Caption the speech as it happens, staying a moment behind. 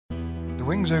The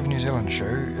Wings Over New Zealand show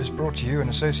is brought to you in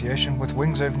association with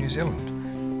Wings Over New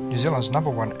Zealand, New Zealand's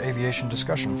 #1 aviation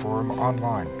discussion forum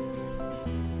online.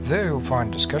 There you'll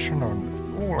find discussion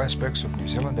on all aspects of New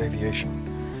Zealand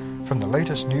aviation, from the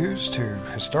latest news to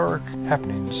historic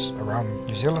happenings around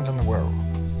New Zealand and the world.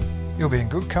 You'll be in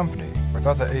good company with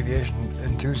other aviation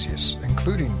enthusiasts,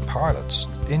 including pilots,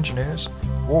 engineers,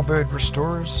 warbird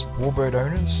restorers, warbird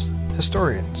owners,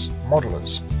 historians,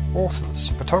 modelers, authors,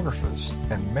 photographers,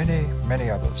 and many, many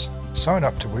others. Sign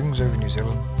up to Wings Over New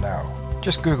Zealand now.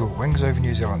 Just Google Wings Over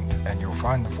New Zealand and you'll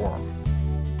find the forum.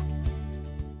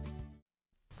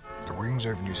 The Wings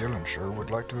Over New Zealand show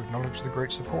would like to acknowledge the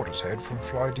great support it's had from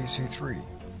Fly DC-3.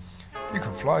 You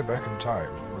can fly back in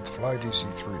time with Fly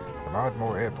DC-3 from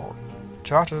Ardmore Airport.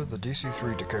 Charter the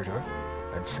DC-3 Dakota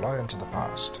and fly into the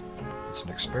past. It's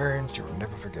an experience you'll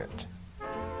never forget.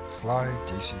 Fly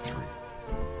DC-3.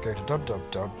 Go to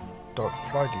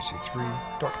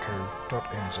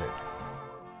www.flydc3.co.nz.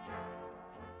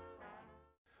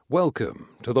 Welcome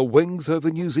to the Wings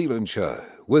Over New Zealand show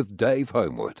with Dave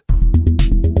Homewood.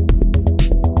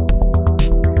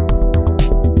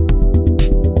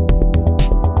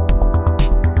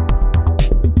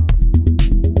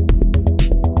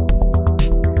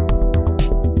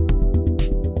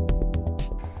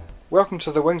 Welcome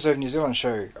to the Wings Over New Zealand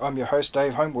show. I'm your host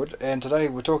Dave Homewood, and today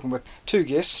we're talking with two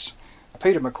guests,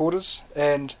 Peter McQuarters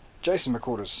and Jason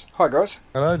McQuarters. Hi guys.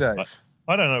 Hello Dave.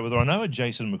 I don't know whether I know a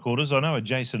Jason McQuarters. I know a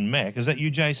Jason Mack. Is that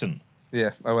you, Jason?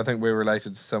 Yeah, I think we're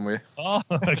related somewhere. Oh,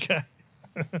 okay.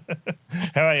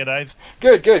 How are you, Dave?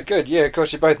 Good. Yeah, of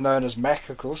course you're both known as Mac,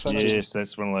 of course. Yes,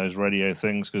 that's one of those radio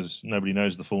things because nobody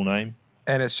knows the full name.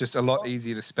 And it's just a lot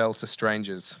easier to spell to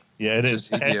strangers. Yeah, it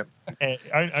is. Easier. We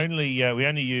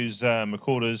only use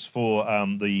McQuarters for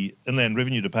the Inland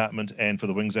Revenue Department and for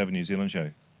the Wings Over New Zealand show.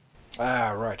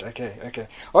 Ah, right. Okay.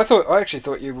 I actually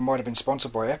thought you might have been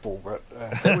sponsored by Apple, but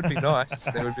that would be nice.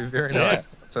 That would be very nice.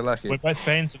 So lucky. We're both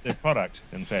fans of their product,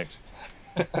 in fact.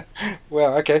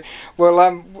 Well, okay.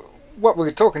 Well, what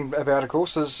we're talking about, of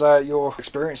course, is your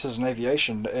experiences in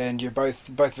aviation, and you're both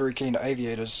very keen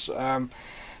aviators.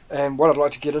 And what I'd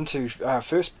like to get into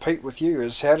first, Pete, with you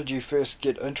is how did you first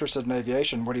get interested in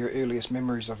aviation? What are your earliest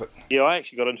memories of it? Yeah, I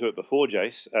actually got into it before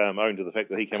Jace, owing to the fact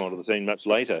that he came onto the scene much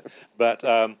later. But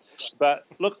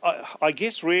look, I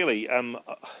guess really, I'm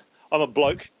a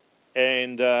bloke,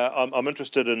 and I'm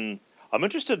interested in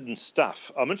stuff.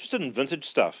 I'm interested in vintage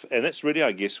stuff, and that's really,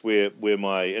 I guess, where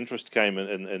my interest came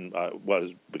in what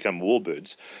has become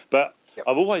warbirds. But yep.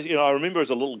 I've always, I remember as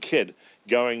a little kid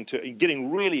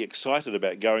getting really excited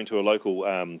about going to a local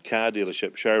car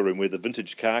dealership showroom where the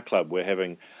Vintage Car Club were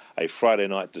having a Friday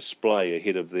night display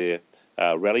ahead of their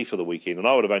rally for the weekend, and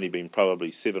I would have only been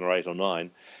probably 7 or 8 or 9,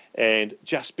 and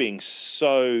just being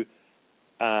so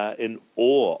in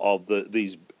awe of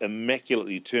these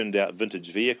immaculately turned out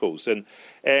vintage vehicles, and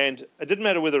it didn't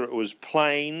matter whether it was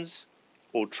planes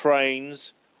or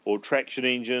trains or traction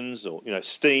engines or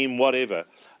steam, whatever.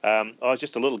 I was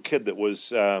just a little kid that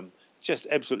was just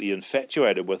absolutely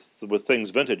infatuated with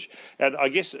things vintage. And I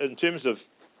guess in terms of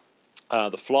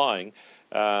the flying,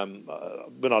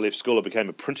 when I left school, I became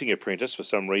a printing apprentice for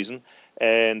some reason,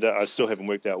 and I still haven't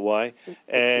worked out why.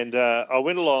 And I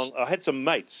went along. I had some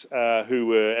mates who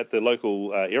were at the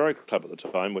local Aero Club at the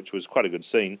time, which was quite a good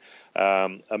scene.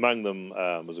 Among them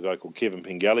was a guy called Kevin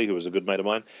Pengelly, who was a good mate of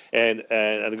mine, and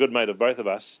a good mate of both of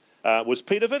us. Was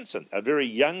Peter Vincent, a very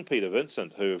young Peter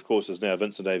Vincent, who of course is now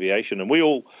Vincent Aviation, and we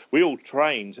all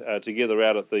trained together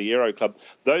out at the Aero Club.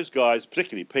 Those guys,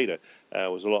 particularly Peter,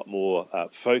 was a lot more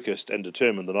focused and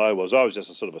determined than I was. I was just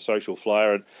a sort of a social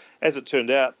flyer, and as it turned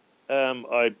out,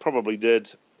 I probably did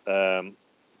 4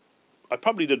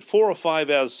 or 5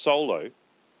 hours solo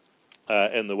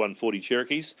in the 140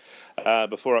 Cherokees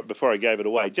before I gave it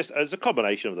away, just as a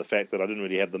combination of the fact that I didn't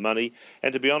really have the money,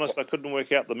 and to be honest, I couldn't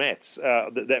work out the maths.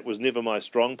 That was never my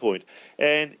strong point.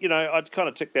 And, I'd kind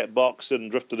of ticked that box and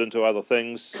drifted into other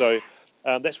things. So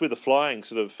that's where the flying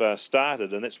sort of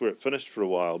started, and that's where it finished for a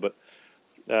while. But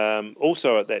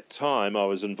also at that time, I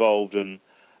was involved in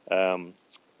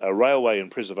a Railway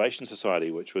and Preservation Society,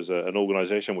 which was an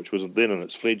organisation which was then in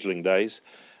its fledgling days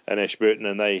in Ashburton,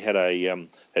 and they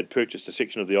had purchased a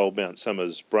section of the Old Mount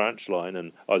Somers branch line,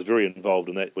 and I was very involved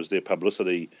in that. It was their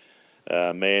publicity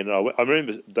man. I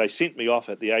remember they sent me off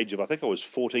at the age of, I think I was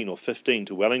 14 or 15,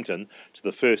 to Wellington to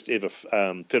the first ever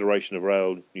Federation of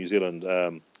Rail New Zealand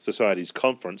Societies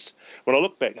conference. When I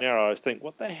look back now, I think,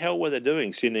 what the hell were they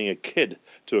doing sending a kid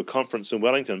to a conference in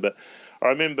Wellington? But I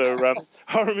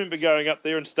remember going up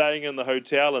there and staying in the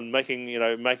hotel and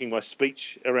making my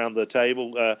speech around the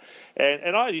table,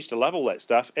 and I used to love all that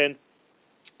stuff. And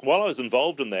while I was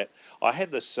involved in that, I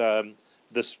had this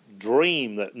this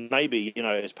dream that maybe,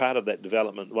 as part of that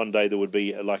development, one day there would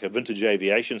be like a vintage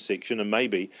aviation section, and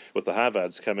maybe with the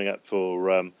Harvards coming up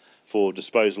for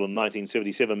disposal in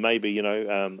 1977, maybe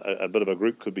a bit of a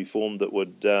group could be formed that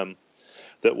would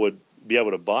be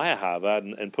able to buy a Harvard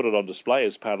and put it on display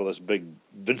as part of this big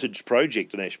vintage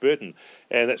project in Ashburton.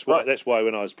 And that's why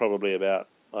when I was probably about,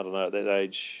 I don't know, at that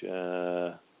age,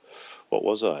 what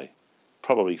was I?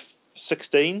 Probably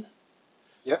 16.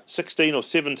 Yeah. 16 or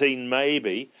 17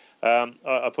 maybe.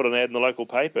 I put an ad in the local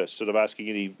paper, sort of asking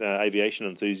any aviation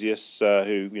enthusiasts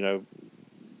who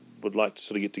would like to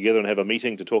sort of get together and have a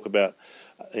meeting to talk about,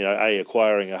 A,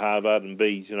 acquiring a Harvard, and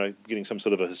B, getting some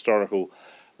sort of a historical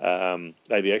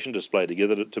aviation display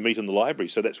together to meet in the library.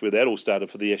 So that's where that all started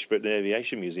for the Ashburton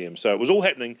Aviation Museum. So it was all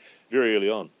happening very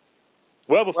early on.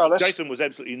 Well, before Jason was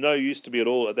absolutely no use to me at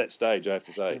all at that stage, I have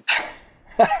to say.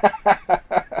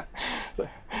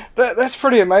 That's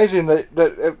pretty amazing that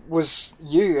it was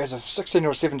you as a 16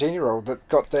 or 17-year-old that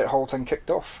got that whole thing kicked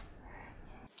off.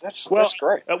 That's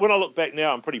great. When I look back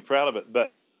now, I'm pretty proud of it,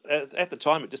 but at the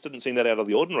time it just didn't seem that out of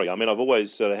the ordinary. I mean, I've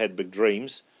always had big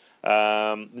dreams.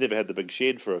 Never had the big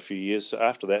shed for a few years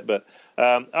after that, but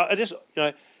I just,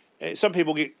 some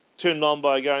people get turned on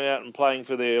by going out and playing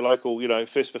for their local,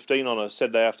 first 15 on a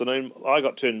Saturday afternoon. I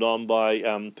got turned on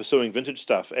by pursuing vintage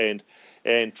stuff and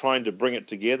trying to bring it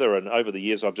together. And over the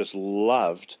years, I've just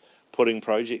loved putting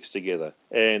projects together.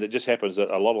 And it just happens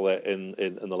that a lot of that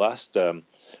in the last,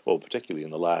 particularly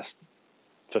in the last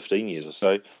 15 years or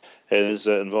so, has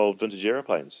involved vintage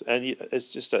aeroplanes. And it's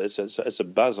just it's a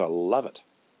buzz. I love it.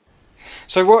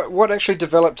 So what actually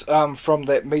developed from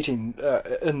that meeting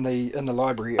in the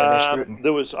library at Ashburton?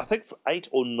 There was, I think, 8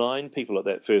 or 9 people at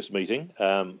that first meeting.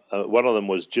 One of them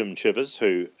was Jim Chivers,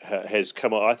 who has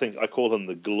come on. I think I call him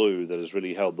the glue that has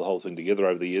really held the whole thing together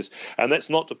over the years. And that's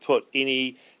not to put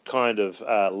any kind of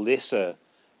lesser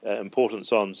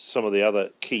importance on some of the other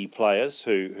key players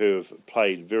who have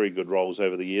played very good roles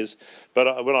over the years.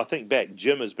 But when I think back,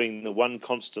 Jim has been the one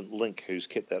constant link who's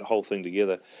kept that whole thing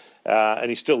together. And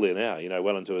he's still there now,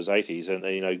 well into his 80s,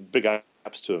 and big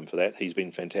ups to him for that. He's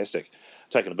been fantastic.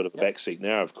 Taking a bit of a backseat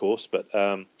now, of course, but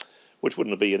which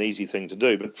wouldn't be an easy thing to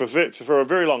do. But for a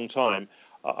very long time,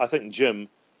 I think Jim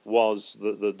was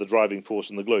the driving force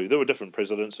and the glue. There were different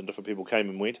presidents and different people came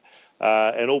and went,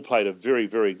 and all played a very,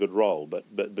 very good role.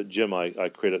 But Jim, I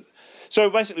credit. So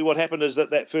basically, what happened is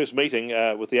that first meeting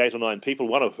with the 8 or 9 people,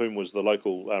 one of whom was the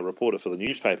local reporter for the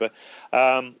newspaper.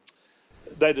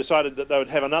 They decided that they would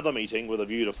have another meeting with a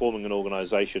view to forming an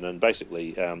organisation, and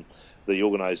basically the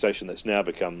organisation that's now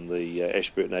become the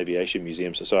Ashburton Aviation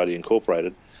Museum Society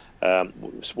Incorporated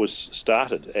was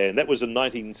started, and that was in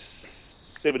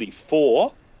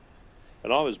 1974,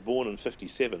 and I was born in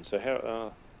 57. So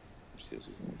how?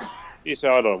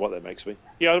 So I don't know what that makes me.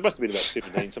 Yeah, it must have been about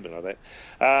 17, something like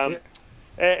that.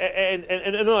 And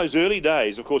in those early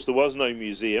days, of course, there was no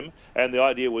museum, and the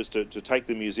idea was to take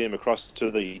the museum across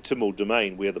to the Tynwald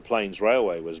Domain, where the Plains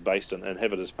Railway was based, and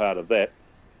have it as part of that.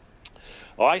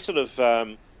 I sort of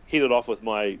headed off with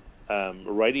my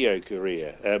radio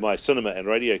career, my cinema and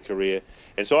radio career,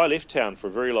 and so I left town for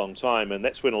a very long time, and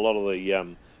that's when a lot of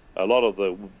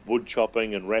the wood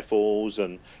chopping and raffles,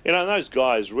 and those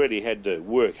guys really had to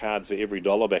work hard for every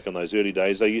dollar back in those early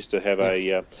days. They used to have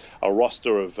a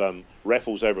roster of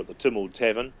raffles over at the Tynwald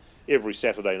Tavern every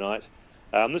Saturday night.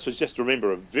 This was, just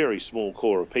remember, a very small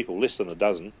core of people, less than a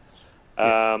dozen,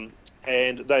 and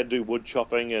they'd do wood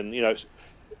chopping, and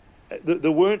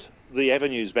there weren't the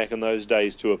avenues back in those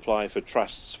days to apply for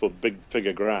trusts for big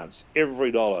figure grants.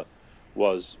 Every dollar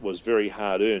was very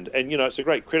hard earned, and it's a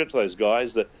great credit to those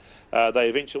guys that they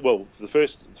eventually. Well, the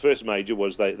first major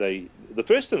was the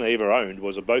first thing they ever owned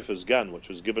was a Bofors gun, which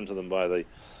was given to them by the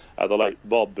late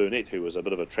Bob Burnett, who was a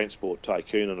bit of a transport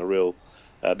tycoon and a real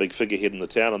big figurehead in the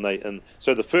town, and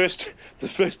so the first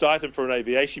item for an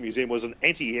aviation museum was an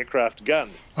anti-aircraft gun,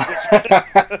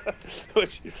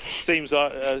 which seems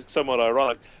somewhat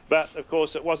ironic. But of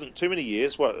course, it wasn't too many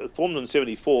years. Well, it formed in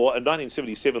 74. In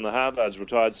 1977, the Harvards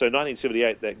retired. So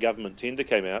 1978, that government tender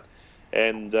came out,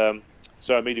 and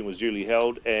so a meeting was duly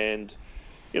held. And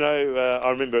I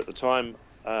remember at the time,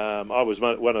 I was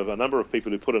one of a number of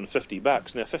people who put in $50.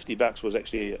 Now, $50 was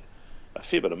actually a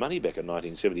fair bit of money back in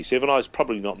 1977. I was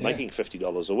probably not making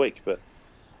 $50 a week, but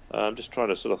I'm just trying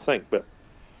to sort of think. But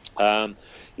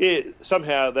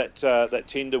somehow that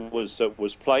tender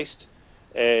was placed,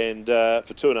 and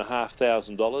for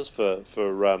 $2,500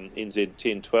 for NZ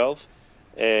 1012,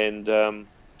 and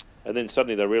then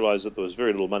suddenly they realised that there was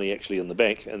very little money actually in the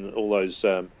bank, and all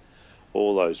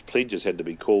all those pledges had to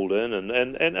be called in,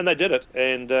 and they did it.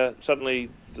 And suddenly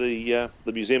the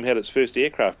museum had its first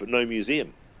aircraft, but no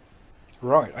museum.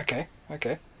 Right.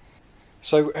 Okay.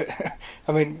 So,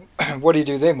 I mean, what do you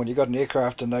do then when you got an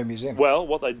aircraft and no museum? Well,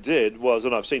 what they did was,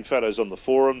 and I've seen photos on the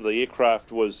forum, the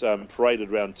aircraft was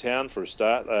paraded around town for a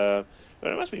start.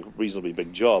 It must be a reasonably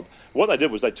big job. What they did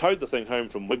was they towed the thing home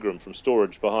from Wigram from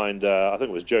storage behind, I think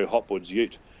it was Joe Hopwood's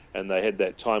ute, and they had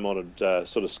that time-honoured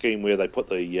sort of scheme where they put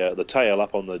the tail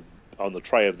up on the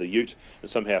tray of the ute and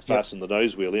somehow fastened the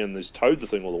nose wheel in, and just towed the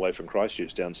thing all the way from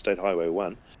Christchurch down State Highway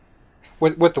 1.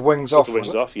 With the wings off, With the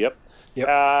wings off, yep.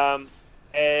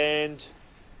 And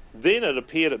then it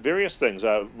appeared at various things.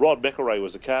 Rod McElray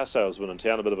was a car salesman in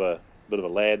town, a bit of a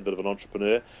lad, bit of an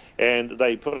entrepreneur, and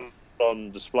they put it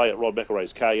on display at Rod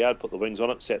McElray's car yard, put the wings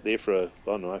on it, sat there for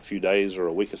a few days or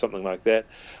a week or something like that,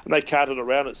 and they carted it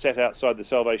around. It sat outside the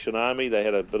Salvation Army. They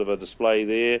had a bit of a display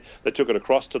there. They took it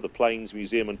across to the Plains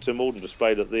Museum in Tynwald and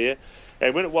displayed it there.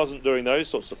 And when it wasn't doing those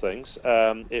sorts of things,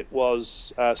 it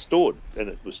was stored, and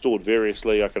it was stored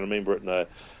variously. I can remember it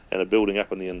in a building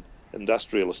up in the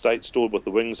industrial estate, stored with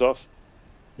the wings off.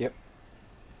 Yep.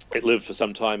 It lived for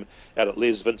some time out at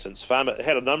Les Vincent's farm. It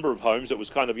had a number of homes. It was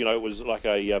kind of,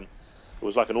 it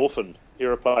was like an orphan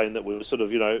aeroplane that was sort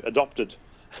of, adopted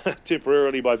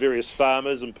temporarily by various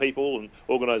farmers and people and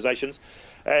organisations.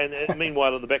 And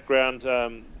meanwhile, in the background,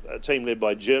 a team led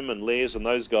by Jim and Les and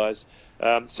those guys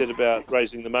set about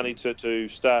raising the money to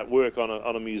start work on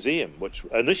a museum, which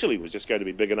initially was just going to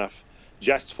be big enough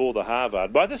just for the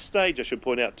Harvard. By this stage, I should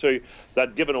point out too,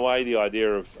 they'd given away the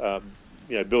idea of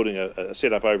building a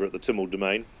setup over at the Tynwald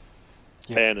Domain,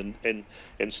 and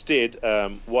instead,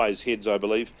 wise heads, I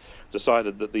believe,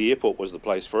 decided that the airport was the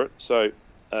place for it. So,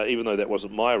 even though that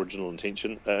wasn't my original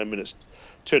intention, it's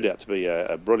turned out to be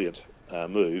a brilliant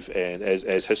move, and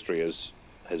as history has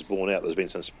borne out, there's been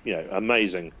some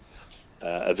amazing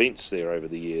events there over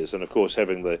the years, and of course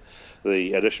having the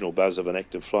additional buzz of an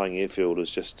active flying airfield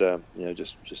has just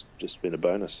been a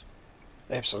bonus.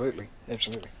 Absolutely.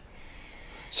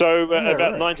 So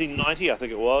about 1990, I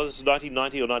think it was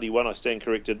 1990 or 91, I stand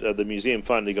corrected. The museum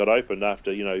finally got opened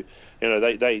after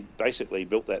they basically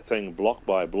built that thing block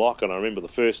by block, and I remember the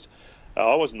first.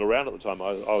 I wasn't around at the time.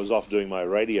 I was off doing my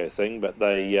radio thing, but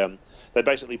they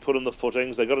basically put in the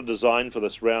footings. They got a design for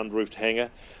this round-roofed hangar.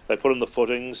 They put in the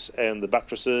footings and the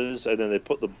buttresses, and then they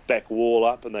put the back wall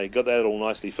up, and they got that all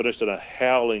nicely finished, and a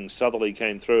howling southerly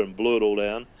came through and blew it all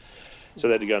down. So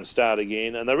they had to go and start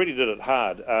again, and they really did it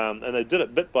hard. And they did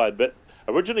it bit by bit.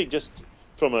 Originally just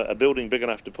from a building big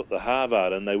enough to put the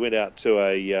Harvard, and they went out to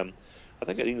I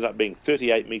think it ended up being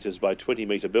 38 metres by 20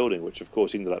 metre building, which of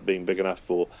course ended up being big enough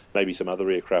for maybe some other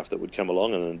aircraft that would come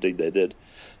along, and indeed they did.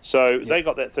 So they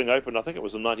got that thing open, I think it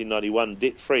was in 1991,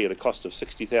 debt-free at a cost of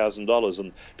 $60,000,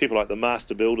 and people like the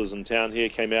master builders in town here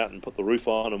came out and put the roof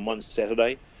on one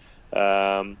Saturday.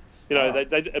 They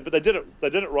did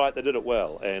it right, they did it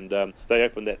well, and they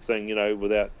opened that thing,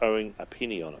 without owing a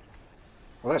penny on it.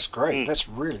 Well, that's great. That's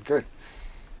really good.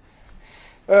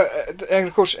 And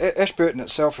of course, Ashburton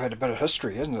itself had a bit of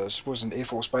history, hasn't it? It was an Air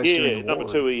Force base during the war.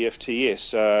 number 2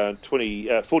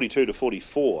 EFTS, 42 to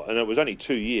 44, and it was only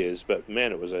 2 years, but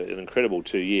man, it was an incredible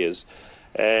 2 years.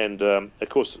 And of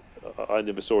course, I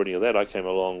never saw any of that. I came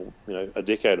along, a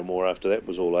decade or more after that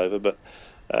was all over. But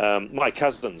my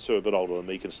cousins, who are a bit older than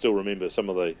me, can still remember some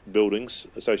of the buildings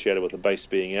associated with the base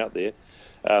being out there.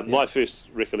 My first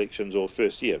recollections or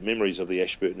memories of the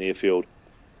Ashburton airfield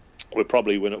were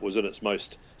probably when it was in its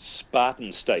most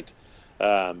Spartan state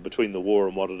between the war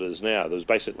and what it is now. There was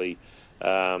basically,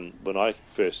 when I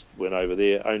first went over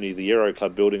there, only the Aero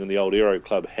Club building and the old Aero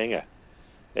Club hangar,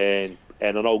 and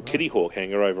an old Kitty Hawk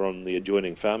hangar over on the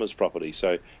adjoining farmer's property.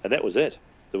 So, and that was it.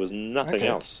 There was nothing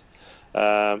else.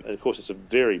 And of course, it's a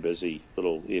very busy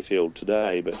little airfield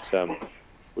today, but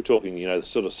we're talking, the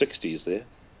sort of 60s there.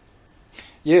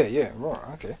 Yeah, right,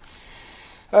 okay.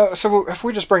 So if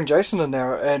we just bring Jason in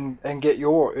now and get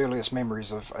your earliest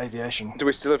memories of aviation. Do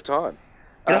we still have time?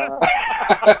 My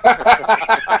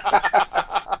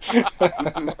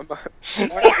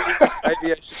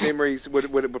aviation memories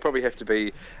would probably have to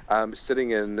be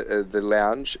sitting in the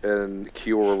lounge in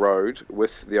Kiora Road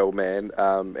with the old man,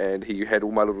 and he had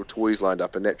all my little toys lined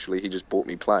up, and naturally he just bought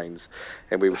me planes,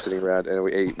 and we were sitting around and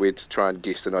we had to try and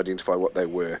guess and identify what they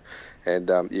were.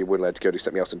 And you weren't allowed to go do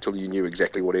something else until you knew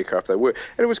exactly what aircraft they were.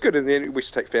 And it was good. And then we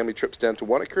used to take family trips down to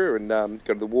Wanaka and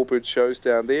go to the Warbird shows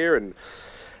down there. And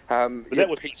But that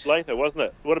was much later, wasn't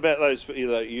it? What about those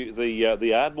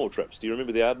the Ardmore trips? Do you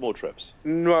remember the Ardmore trips?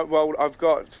 No, well, I've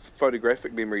got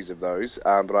photographic memories of those,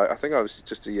 but I think I was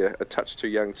just a touch too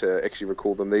young to actually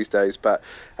recall them these days. But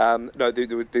no,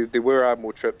 there were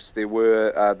Ardmore trips. There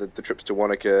were the trips to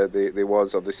Wanaka. There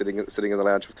was obviously sitting in the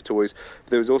lounge with the toys.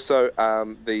 There was also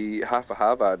the half a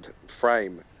Harvard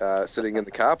frame sitting in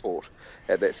the carport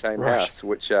at that same house,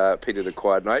 which Peter had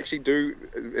acquired. And I actually do,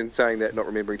 in saying that, not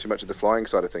remembering too much of the flying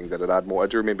side of things at Ardmore, I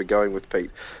do remember going with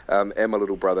Pete and my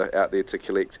little brother out there to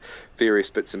collect various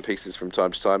bits and pieces from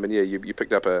time to time. And yeah, you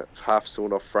picked up a half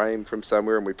sawn off frame from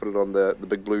somewhere, and we put it on the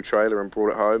big blue trailer and brought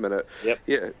it home, and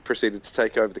it proceeded to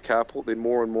take over the carport. Then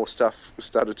more and more stuff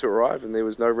started to arrive, and there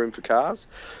was no room for cars.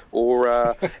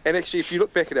 And actually, if you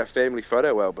look back at our family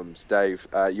photo albums, Dave,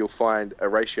 you'll find a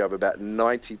ratio of about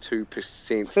 92% to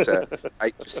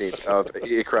 8% of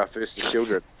aircraft versus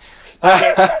children.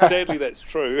 Sadly, that's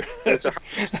true. It's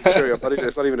 100% true.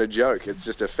 It's not even a joke. It's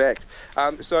just a fact.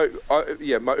 My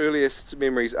earliest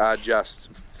memories are just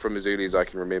from as early as I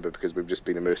can remember, because we've just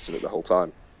been immersed in it the whole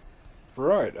time.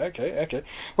 Right. Okay.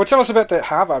 Well, tell us about that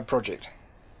Harvard project.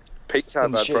 Pete's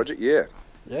Harvard project. Yeah.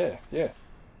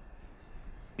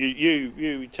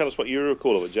 You tell us what you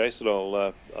recall of it, Jason.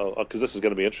 I'll because this is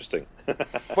going to be interesting.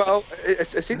 Well,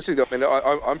 it's essentially, I mean,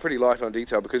 I'm pretty light on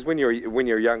detail, because when you're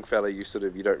a young fella, you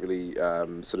don't really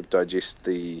sort of digest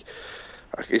the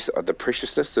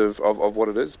preciousness of what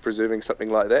it is preserving something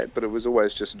like that. But it was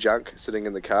always just junk sitting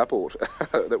in the carport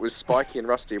that was spiky and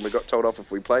rusty, and we got told off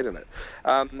if we played in it.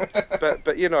 But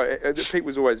Pete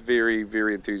was always very,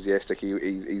 very enthusiastic.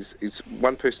 He's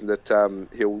one person that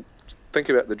he'll think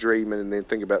about the dream and then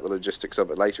think about the logistics of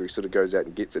it later. He sort of goes out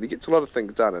and gets it. He gets a lot of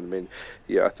things done, and I mean,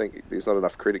 I think there's not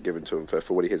enough credit given to him for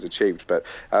what he has achieved. But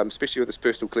especially with his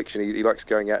personal collection, he likes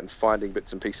going out and finding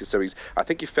bits and pieces. So I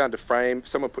think you found a frame.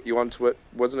 Someone put you onto it,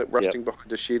 wasn't it? Rusting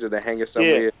behind a shed in a hangar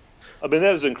somewhere. Yeah. I mean,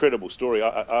 that is an incredible story.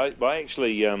 I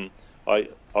actually it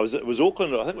was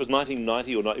Auckland. I think it was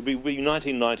 1990 or it'd be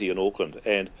 1990 in Auckland,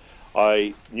 and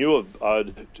I'd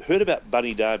heard about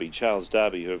Bunny Darby, Charles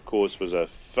Darby, who of course was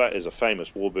is a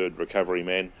famous warbird recovery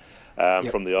man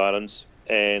from the islands,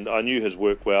 and I knew his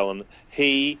work well. And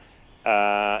he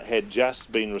had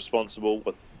just been responsible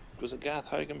with, was it Garth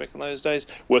Hogan back in those days,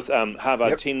 with Harvard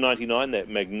 1099, that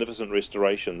magnificent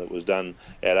restoration that was done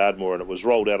at Ardmore, and it was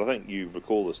rolled out. I think you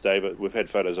recall this, David. We've had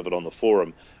photos of it on the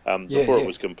forum. Before it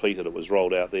was completed, it was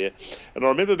rolled out there. And I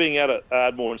remember being out at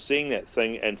Ardmore and seeing that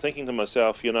thing and thinking to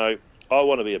myself, I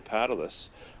want to be a part of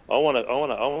this. I want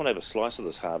to have a slice of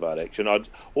this Harvard action. I'd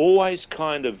always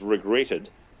kind of regretted,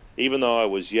 even though I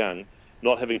was young,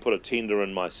 not having put a tender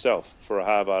in myself for a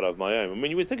Harvard of my own. I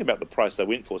mean, you would think about the price they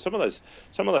went for. Some of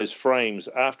those frames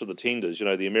after the tenders,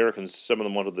 the Americans, some of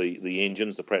them wanted the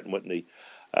engines, the Pratt & Whitney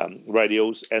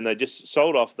radials, and they just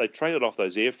sold off. They traded off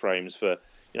those airframes for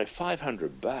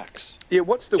 $500. Yeah,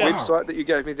 what's the website that you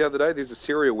gave me the other day? There's a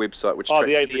serial website which the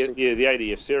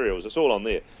ADF serials. It's all on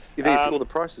there. Yeah, there's all the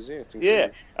prices. Yeah, it's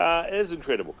incredible. It is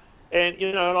incredible. And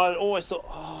and I always thought,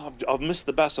 I've missed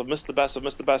the bus.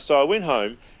 So I went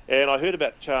home and I heard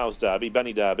about Charles Darby,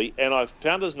 Bunny Darby, and I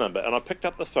found his number and I picked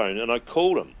up the phone and I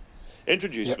called him,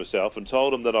 introduced myself, and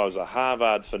told him that I was a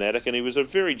Harvard fanatic, and he was a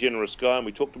very generous guy, and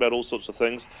we talked about all sorts of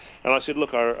things. And I said,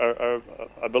 look, I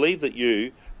believe that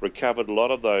you recovered a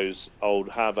lot of those old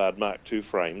Harvard Mark II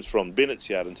frames from Bennett's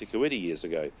Yard in Te Kuiti years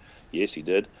ago. Yes, he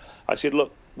did. I said,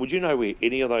 look, would you know where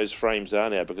any of those frames are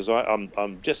now? Because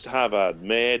I'm just Harvard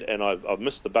mad, and I've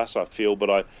missed the bus, I feel,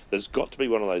 but there's got to be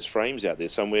one of those frames out there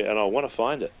somewhere, and I want to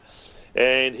find it.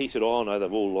 And he said, "Oh no,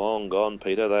 they've all long gone,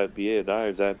 Peter. That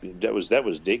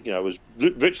was Dick. It was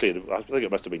virtually. I think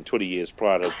it must have been 20 years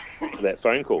prior to that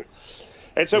phone call."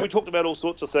 And so we talked about all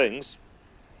sorts of things.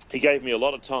 He gave me a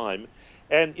lot of time,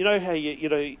 and you know how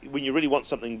when you really want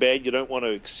something bad, you don't want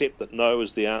to accept that no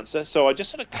is the answer. So I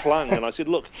just sort of clung, and I said,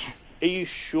 "Look, are you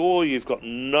sure you've got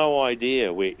no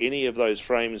idea where any of those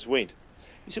frames went?"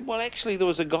 He said, "Well, actually, there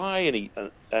was a guy,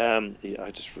 and I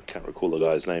just can't recall the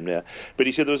guy's name now, but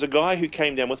he said there was a guy who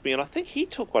came down with me, and I think he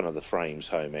took one of the frames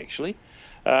home, actually."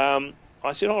 I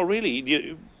said, "Oh,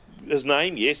 really? His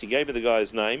name?" Yes, he gave me the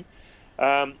guy's name.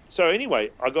 So anyway,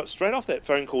 I got straight off that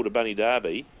phone call to Bunny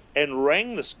Darby and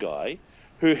rang this guy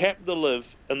who happened to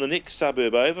live in the next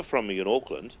suburb over from me in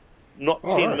Auckland, not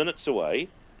 10 minutes away,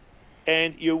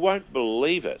 and you won't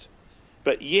believe it.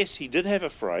 But yes, he did have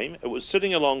a frame. It was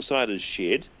sitting alongside his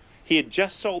shed. He had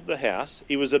just sold the house.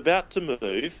 He was about to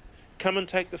move. Come and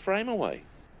take the frame away.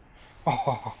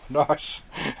 Oh, nice.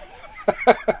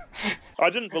 I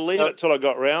didn't believe it till I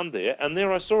got round there, and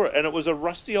there I saw it. And it was a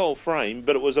rusty old frame,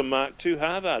 but it was a Mark II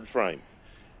Harvard frame.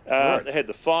 It had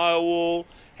the firewall,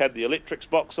 had the electrics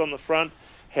box on the front,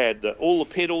 had all the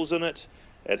pedals in it.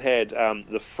 It had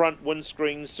the front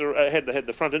windscreens, had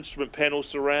the front instrument panel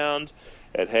surround.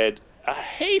 It had a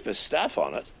heap of stuff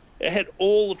on it. It had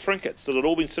all the trinkets that had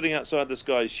all been sitting outside this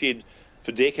guy's shed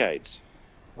for decades.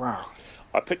 Wow.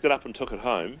 I picked it up and took it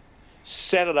home,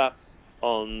 sat it up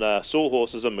on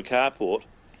sawhorses in my carport,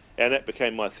 and that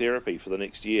became my therapy for the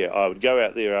next year. I would go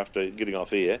out there after getting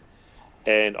off air,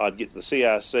 and I'd get the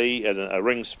CRC and a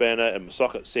ring spanner and my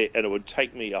socket set, and it would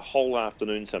take me a whole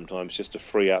afternoon sometimes just to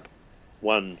free up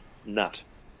one nut.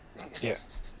 Yeah.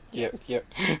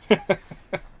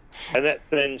 And that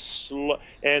thing,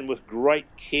 and with great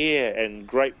care and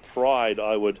great pride,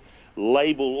 I would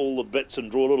label all the bits and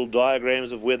draw little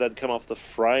diagrams of where they'd come off the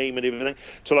frame and everything,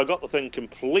 till I got the thing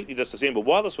completely disassembled.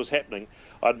 While this was happening,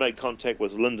 I'd made contact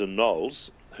with Lyndon Knowles,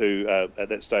 who at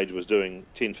that stage was doing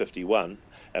 1051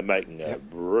 and making a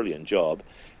brilliant job,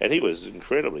 and he was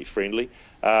incredibly friendly,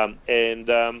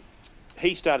 and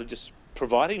he started just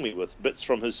providing me with bits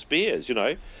from his spares,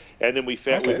 and then we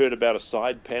heard about a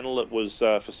side panel that was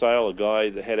for sale, a guy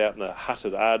that had out in a hut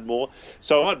at Ardmore.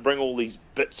 So I'd bring all these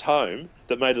bits home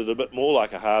that made it a bit more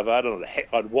like a Harvard, and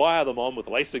I'd wire them on with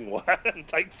lacing wire and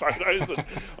take photos, and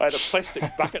I had a plastic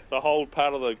bucket to hold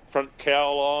part of the front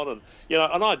cowl on, and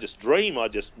and I'd just dream,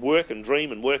 I'd just work and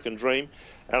dream,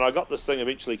 and I got this thing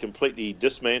eventually completely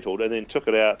dismantled, and then took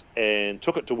it out and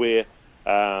took it to where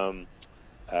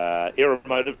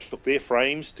Aeromotive took their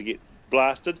frames to get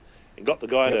blasted, and got the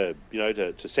guy to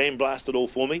sandblast it all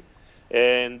for me,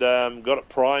 and got it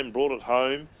primed, brought it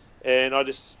home, and I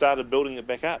just started building it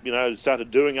back up.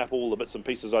 Started doing up all the bits and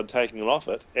pieces I'd taken off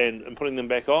it and putting them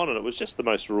back on, and it was just the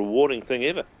most rewarding thing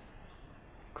ever.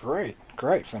 Great,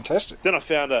 fantastic. Then I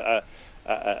found a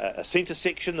centre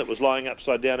section that was lying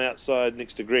upside down outside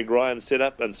next to Greg Ryan's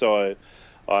setup, and so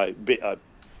I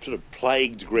sort of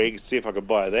plagued Greg to see if I could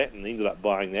buy that, and ended up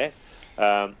buying that.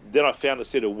 Then I found a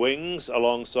set of wings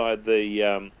alongside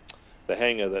the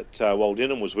hangar that Wal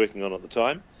Denham was working on at the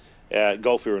time,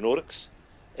 Gulf Aeronautics,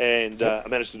 and I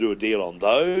managed to do a deal on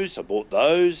those. I bought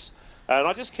those, and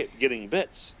I just kept getting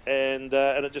bits, and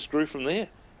it just grew from there.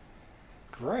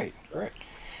 Great.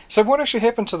 So what actually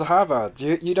happened to the Harvard?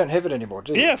 You don't have it anymore,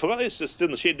 do you? Yeah, I forgot. It's just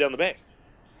in the shed down the back.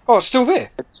 Oh, it's still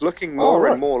there. It's looking more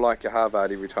and more like a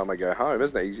Harvard every time I go home,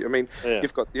 isn't it? I mean,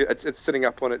 you've got it's sitting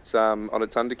up on its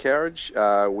undercarriage.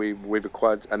 We've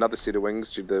acquired another set of wings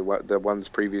to the ones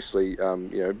previously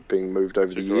being moved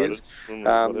over the years.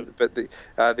 But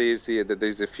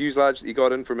there's the fuselage that you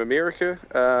got in from America.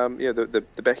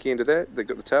 The back end of that. They've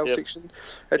got the tail section.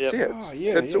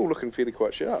 It's all looking fairly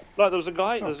quite sharp. No, there was a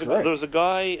guy. There was a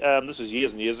guy. This was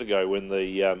years and years ago when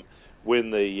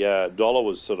the dollar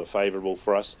was sort of favourable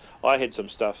for us. I had some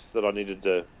stuff that I needed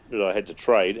to, I had to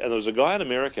trade, and there was a guy in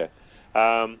America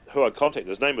who I contacted.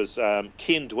 His name was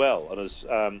Ken Dwell, and his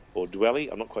or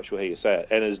Dwelly, I'm not quite sure how you say it.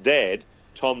 And his dad,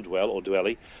 Tom Dwell or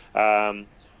Dwelly,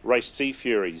 raced Sea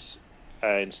Furies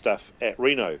and stuff at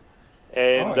Reno,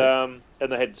 and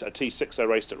they had a T6 they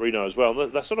raced at Reno as well.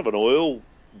 They're sort of an oil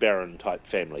baron type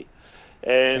family,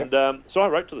 and so I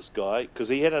wrote to this guy because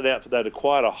he had it out for they'd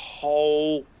acquired a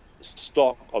whole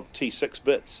stock of T6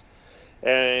 bits,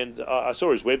 and I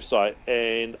saw his website,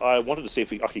 and I wanted to see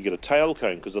if I could get a tail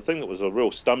cone, because the thing that was a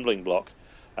real stumbling block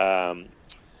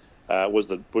was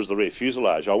the rear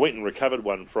fuselage. I went and recovered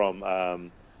one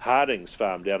from Harding's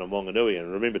farm down in Wanganui, and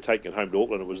I remember taking it home to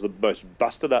Auckland. It was the most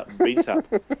busted up, beat up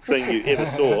thing you ever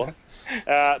saw.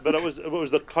 But it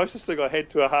was the closest thing I had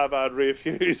to a Harvard rear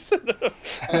fuse. And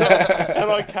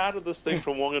I carted this thing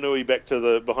from Wanganui back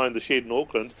to behind the shed in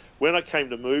Auckland. When I came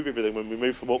to move everything, when we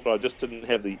moved from Auckland, I just didn't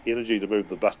have the energy to move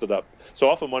the busted up. So I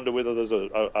often wonder whether there's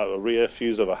a rear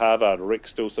fuse of a Harvard wreck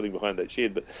still sitting behind that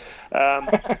shed. But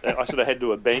I sort of had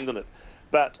to abandon it.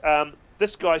 But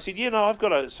this guy said, I've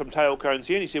got some tail cones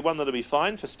here. And he said, one that'll be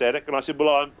fine for static. And I said,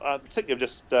 well, I'm thinking of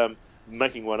just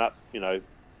making one up,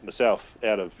 myself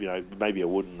out of, maybe a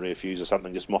wooden rear fuse or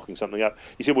something, just mocking something up.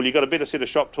 He said, well, you've got a better set of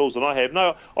shop tools than I have.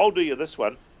 No, I'll do you this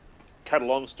one. Cut a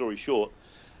long story short,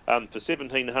 for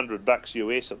 $1,700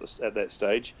 US at that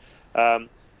stage,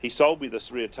 he sold me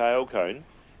this rear tail cone.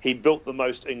 He built the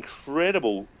most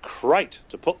incredible crate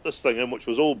to put this thing in, which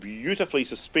was all beautifully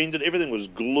suspended. Everything was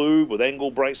glued with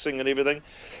angle bracing and everything.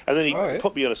 And then he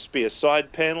put me on a spare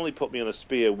side panel. He put me on a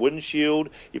spare windshield.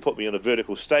 He put me on a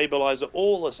vertical stabilizer.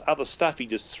 All this other stuff he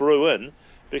just threw in,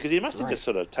 because he must have just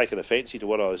sort of taken a fancy to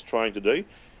what I was trying to do.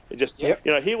 It just,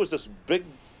 here was this big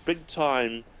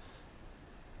time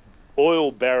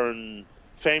oil baron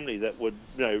family that would,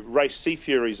 race Sea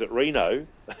Furies at Reno.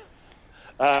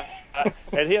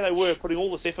 And here they were putting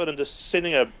all this effort into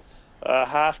sending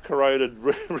half-corroded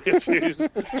refuse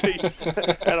and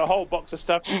a whole box of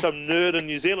stuff to some nerd in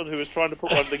New Zealand who was trying to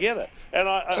put one together. And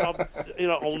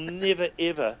I'll never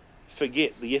ever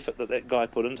forget the effort that guy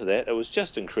put into that. It was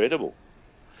just incredible.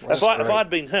 If I'd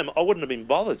been him, I wouldn't have been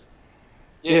bothered.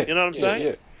 Yeah. You know what I'm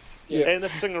saying? Yeah. And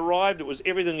this thing arrived. It was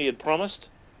everything he had promised.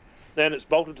 And it's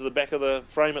bolted to the back of the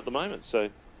frame at the moment. So,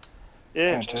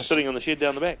 yeah, Fantastic. sitting on the shed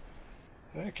down the back.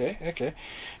 Okay.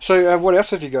 So, what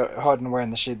else have you got hiding away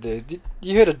in the shed there?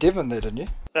 You had a Devon there, didn't you?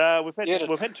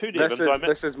 We've had two Devons.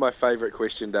 This is my favourite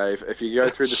question, Dave. If you go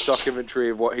through the stock inventory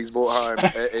of what he's brought home,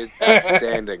 it is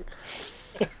outstanding.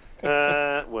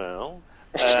 Well,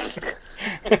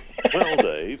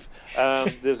 Dave,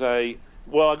 I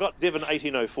got Devon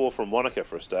 1804 from Wanaka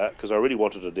for a start because I really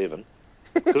wanted a Devon.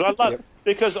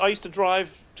 Because I used to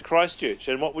drive to Christchurch,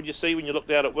 and what would you see when you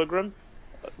looked out at Wigram?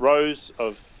 Rows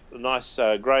of nice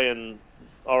grey and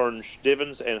orange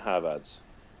Devons and Harvards.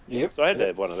 Yep. So I had to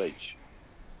have one of each.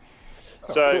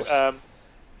 So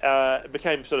it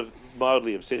became sort of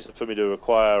mildly obsessive for me to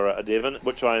acquire a Devon,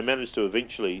 which I managed to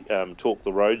eventually talk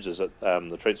the Rhodeses at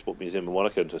the Transport Museum in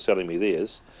Wanaka into selling me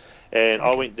theirs. And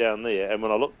I went down there, and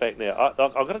when I look back now,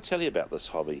 I've got to tell you about this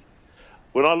hobby.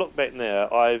 When I look back now,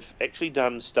 I've actually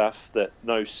done stuff that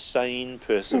no sane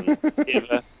person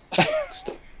ever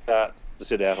start to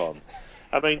set out on.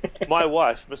 I mean, my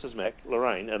wife, Mrs. Mac,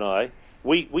 Lorraine, and I,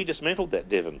 we dismantled that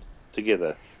Devon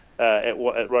together at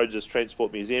Rhodes'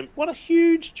 Transport Museum. What a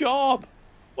huge job!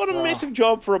 What a massive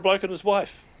job for a bloke and his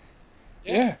wife.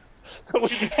 Yeah.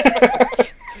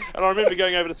 And I remember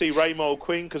going over to see Ray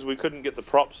Mulqueen because we couldn't get the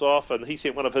props off, and he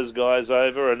sent one of his guys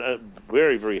over, and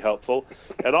very, very helpful.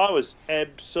 And I was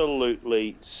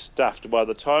absolutely stuffed. By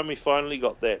the time we finally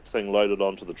got that thing loaded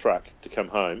onto the truck to come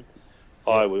home,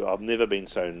 I've never been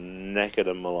so knackered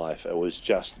in my life. It was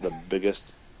just the biggest.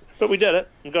 But we did it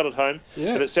and got it home.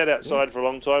 Yeah. And it sat outside for a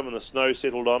long time, and the snow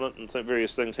settled on it, and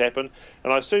various things happened.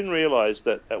 And I soon realised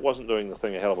that it wasn't doing the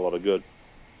thing a hell of a lot of good.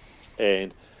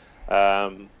 And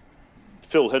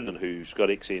Phil Hinden, who's got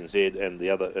XNZ and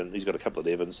he's got a couple of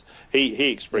Devons,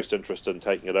 he expressed interest in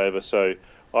taking it over, so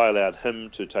I allowed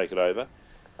him to take it over.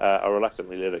 I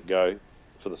reluctantly let it go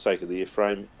for the sake of the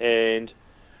airframe, and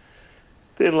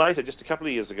then later, just a couple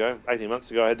of years ago, 18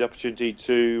 months ago, I had the opportunity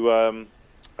to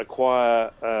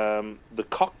acquire the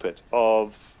cockpit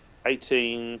of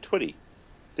 1820,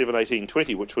 Devon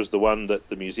 1820, which was the one that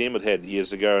the museum had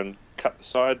years ago, and cut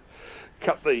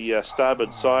the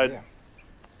starboard side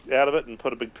out of it and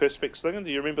put a big perspex thing in. Do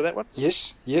you remember that one?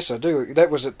 Yes, I do. That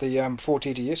was at the Fort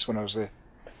ETS when I was there.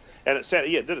 And it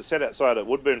sat outside at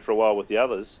Woodburn for a while with the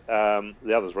others. The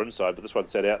others were inside, but this one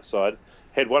sat outside.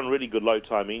 Had one really good low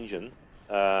time engine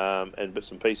and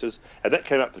bits and pieces, and that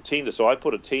came up for tender. So I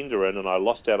put a tender in, and I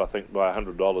lost out, I think, by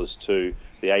 $100 to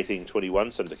the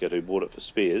 1821 syndicate who bought it for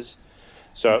spares.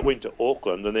 So it went to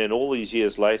Auckland, and then all these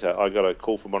years later, I got a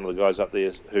call from one of the guys up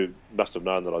there who must have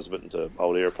known that I was a bit into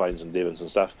old aeroplanes and Devons and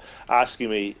stuff, asking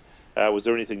me, was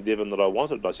there anything Devon that I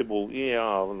wanted? And I said, well, yeah,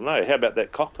 I don't know. How about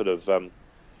that cockpit of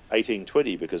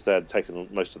 1820? Because they had taken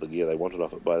most of the gear they wanted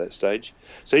off it by that stage.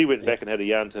 So he went back and had a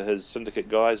yarn to his syndicate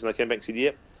guys, and they came back and said,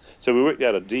 yep. So we worked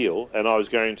out a deal, and I was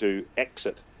going to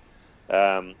exit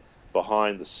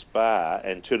behind the spar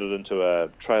and turn it into a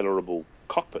trailerable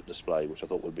cockpit display, which I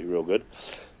thought would be real good.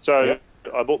 So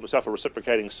I bought myself a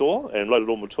reciprocating saw and loaded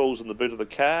all my tools in the boot of the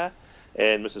car,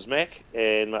 and Mrs. Mac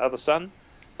and my other son,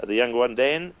 the younger one,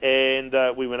 Dan, and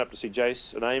we went up to see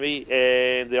Jace and Amy,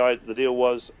 and the deal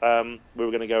was we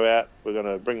were going to go out, we were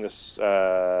going to bring this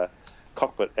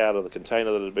cockpit out of the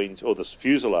container that had been, or this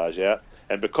fuselage out,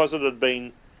 and because it had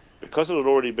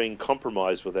already been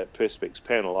compromised with that perspex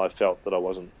panel, I felt that I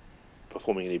wasn't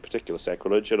performing any particular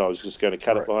sacrilege, and I was just going to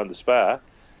cut it behind the spar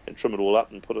and trim it all up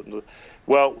and put it into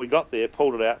well, we got there,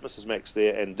 pulled it out, Mrs. Max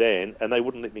there and Dan, and they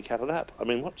wouldn't let me cut it up. I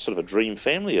mean, what sort of a dream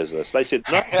family is this? They said,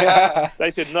 no,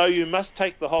 no, you must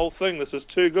take the whole thing. This is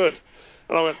too good.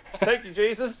 And I went, thank you,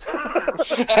 Jesus.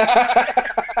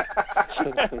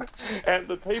 And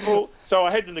the people, so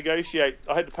I had to negotiate,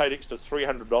 I had to pay an extra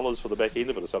 $300 for the back end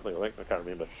of it or something, I think, I can't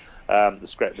remember, the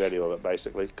scrap value of it,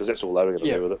 basically, because that's all they were going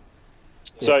to do with it.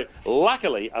 So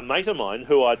luckily, a mate of mine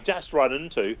who I'd just run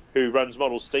into, who runs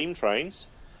model steam trains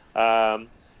and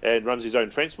runs his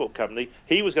own transport company,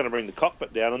 he was going to bring the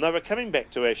cockpit down, and they were coming back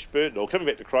to Ashburton, or coming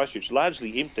back to Christchurch,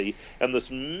 largely empty, and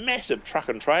this massive truck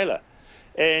and trailer.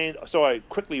 And so I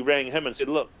quickly rang him and said,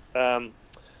 look, the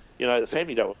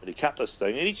family don't want me to cut this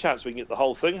thing. Any chance we can get the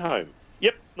whole thing home?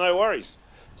 Yep, no worries.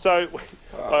 So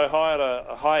I hired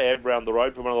a high-ab round the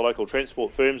road from one of the local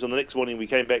transport firms, and the next morning we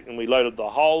came back and we loaded the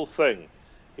whole thing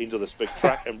into this big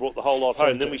truck and brought the whole lot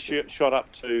home. Then we shot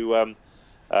up to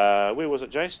where was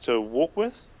it, Jace, to walk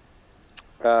with?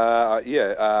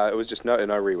 It was just no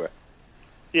Rewa.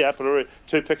 Yeah, up at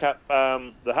to pick up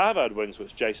the Harvard wings,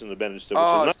 which Jason had managed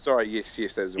to. Which sorry, yes,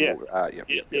 that was a walk.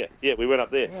 Yeah, we went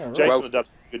up there. Yeah, right. Jason had done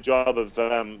a good job of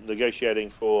negotiating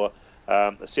for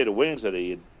a set of wings that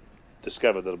he had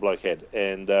discovered that a bloke had,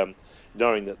 and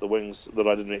knowing that the wings, that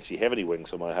I didn't actually have any wings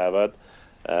for my Harvard.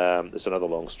 It's another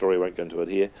long story, I won't go into it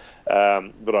here,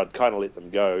 but I'd kind of let them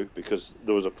go because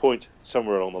there was a point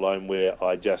somewhere along the line where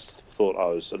I just thought I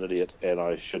was an idiot and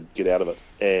I should get out of it,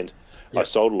 and I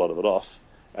sold a lot of it off,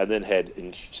 and then had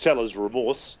seller's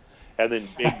remorse, and then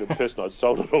begged the person I'd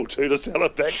sold it all to sell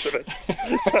it back to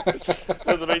me. So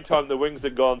in the meantime, the wings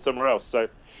had gone somewhere else. So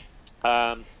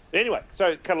anyway,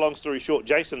 so cut a long story short,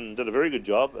 Jason did a very good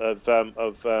job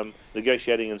of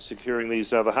negotiating and securing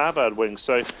these the Harvard wings.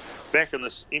 So back in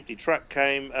this empty truck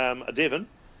came a Devon,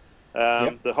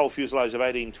 the whole fuselage of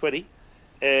 1820,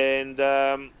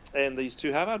 and these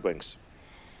two Harvard wings.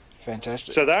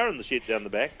 Fantastic. So they're in the shed down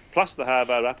the back, plus the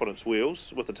Harvard up on its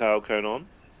wheels with the tail cone on,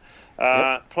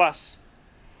 plus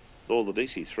all the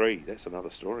DC-3. That's another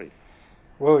story.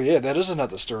 Well, yeah, that is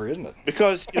another story, isn't it?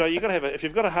 Because you got to have if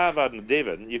you've got a Harvard and a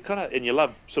Devon, and you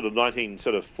love sort of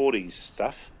 1940s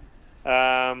stuff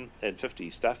and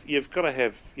 50s stuff, you've got to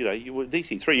have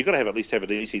DC-3. You've got to at least have a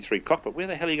DC-3 cockpit. Where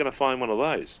the hell are you going to find one of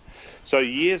those? So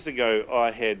years ago,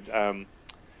 I had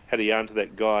a yarn to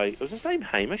that guy. Was his name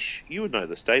Hamish? You would know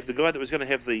this, Dave. The guy that was going to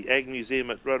have the Ag Museum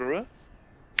at Rotorua.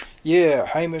 Yeah,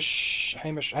 Hamish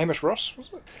Ross, was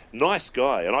it? Nice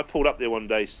guy. And I pulled up there one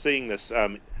day, seeing this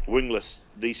wingless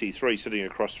DC-3 sitting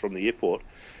across from the airport,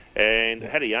 and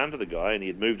had a yarn to the guy, and he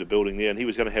had moved a building there, and he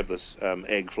was going to have this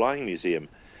Ag Flying Museum.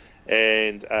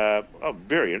 And I'm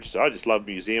very interested. I just love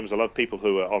museums. I love people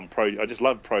who are on I just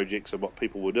love projects and what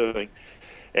people were doing.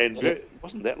 And it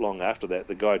wasn't that long after that,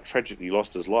 the guy tragically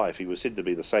lost his life. He was said to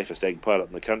be the safest ag pilot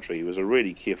in the country. He was a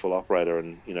really careful operator,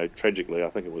 and tragically, I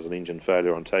think it was an engine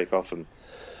failure on takeoff, and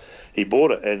he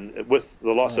bought it. And with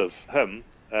the loss of him,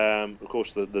 of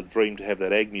course, the dream to have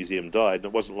that ag museum died, and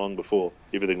it wasn't long before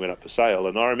everything went up for sale.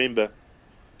 And I remember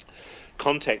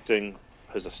contacting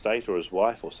his estate or his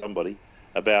wife or somebody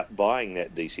about buying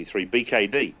that DC-3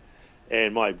 BKD.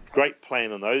 And my great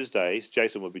plan in those days,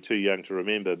 Jason would be too young to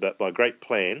remember, but my great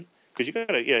plan, because you got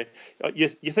to,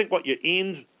 you think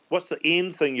what's the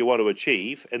end thing you want to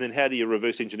achieve, and then how do you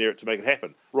reverse engineer it to make it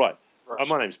happen? Right.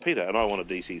 My name's Peter, and I want a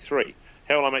DC-3.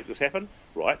 How will I make this happen?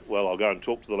 Right. Well, I'll go and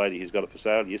talk to the lady who's got it for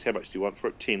sale. Yes. How much do you want for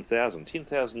it?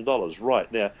 $10,000. Right.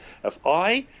 Now, if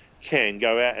I can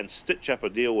go out and stitch up a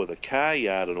deal with a car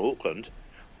yard in Auckland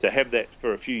to have that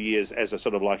for a few years as a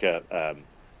sort of like a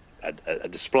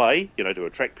display, to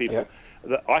attract people.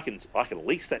 That I can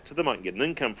lease that to them. I can get an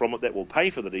income from it that will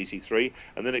pay for the DC-3,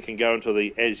 and then it can go into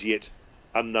the as yet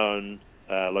unknown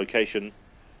location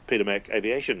Peter Mac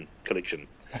Aviation Collection.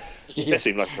 That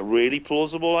seemed like a really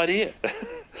plausible idea,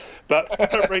 but for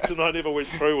some reason I never went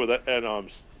through with it, and I'm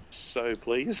so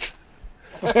pleased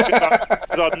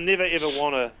because I'd never ever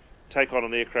want to take on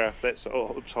an aircraft.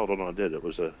 Hold on, I did. It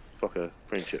was a Fokker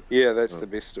Friendship. Yeah, that's the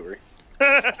best story.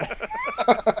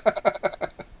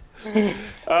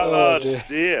 Oh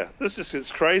dear,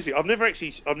 it's crazy. I've never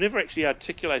actually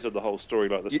articulated the whole story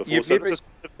like this before. It's just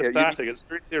cathartic. It's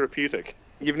very therapeutic.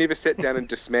 You've never sat down and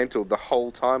dismantled the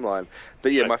whole timeline.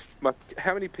 But yeah,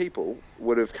 how many people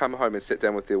would have come home and sat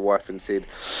down with their wife and said,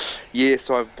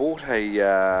 "Yes, I've bought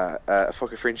a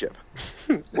Fokker Friendship."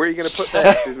 Where are you going to put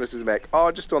that, says Mrs. Mac?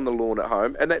 Oh, just on the lawn at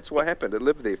home. And that's what happened. It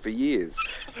lived there for years.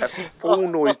 A full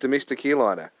noise domestic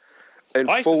airliner. And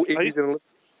full engine.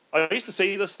 I used to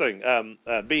see this thing,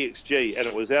 BXG, and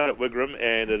it was out at Wigram,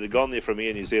 and it had gone there from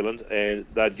Air New Zealand, and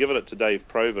they'd given it to Dave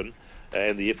Provan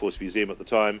and the Air Force Museum at the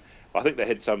time. I think they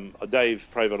had Dave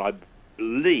Provan, I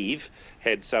believe,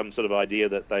 had some sort of idea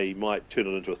that they might turn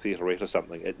it into a theaterette or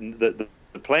something. The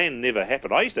plan never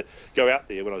happened. I used to go out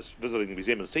there when I was visiting the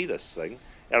museum and see this thing,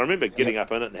 and I remember getting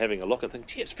up in it and having a look and thinking,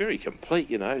 gee, it's very complete,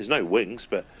 there's no wings,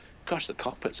 but gosh, the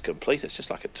cockpit's complete. It's just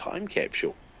like a time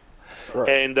capsule. Right.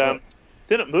 And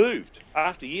then it moved.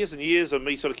 After years and years of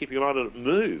me sort of keeping an eye on it, it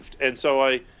moved. And so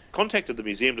I contacted the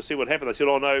museum to see what happened. They said,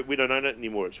 oh, no, we don't own it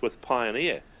anymore. It's with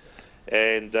Pioneer.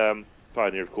 And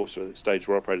Pioneer, of course, at that stage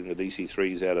were operating the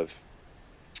DC-3s out of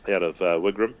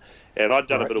Wigram. And I'd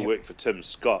done a bit of work for Tim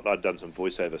Scott. I'd done some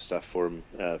voiceover stuff for him,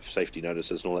 safety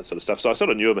notices and all that sort of stuff. So I sort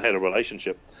of knew him, had a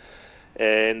relationship.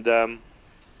 And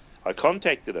I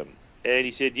contacted him. And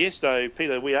he said, yes, no,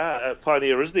 Peter, we are.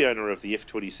 Pioneer is the owner of the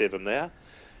F-27 now.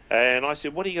 And I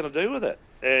said, what are you going to do with it?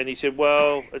 And he said,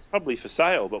 well, it's probably for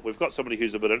sale, but we've got somebody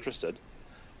who's a bit interested,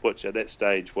 which at that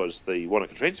stage was the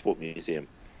Wanaka Transport Museum.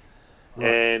 Right.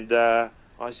 And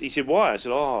I He said, why? I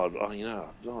said,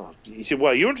 He said,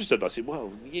 well, you're interested? I said,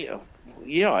 well,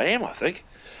 yeah, I am, I think.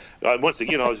 Once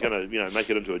again, I was going to, make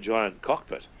it into a giant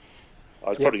cockpit. I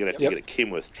was probably going to have to get a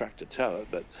Kenworth truck to tow it.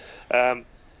 But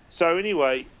so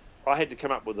anyway, I had to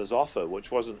come up with this offer, which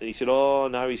wasn't. He said, "Oh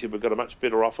no," he said, "we've got a much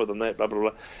better offer than that." Blah blah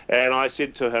blah. And I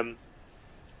said to him,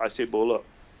 "Well, look,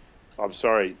 I'm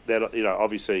sorry that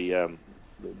obviously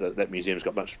that museum's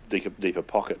got much deeper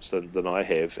pockets than I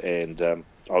have, and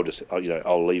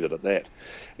I'll leave it at that."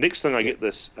 Next thing, I get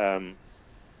this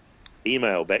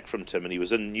email back from Tim, and he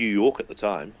was in New York at the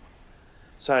time,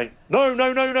 saying,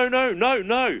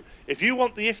 No. If you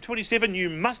want the F-27, you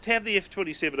must have the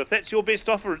F-27. If that's your best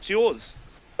offer, it's yours.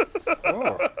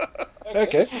 Oh,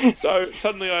 okay. So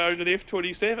suddenly I owned an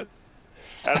F-27.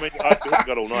 I mean, I haven't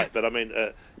got all night, but I mean,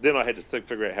 then I had to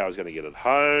figure out how I was going to get it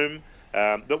home.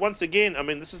 But once again, I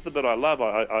mean, this is the bit I love.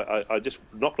 I just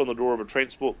knocked on the door of a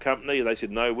transport company. They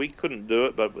said, no, we couldn't do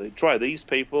it, but try these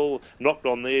people. Knocked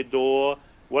on their door.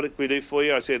 What did we do for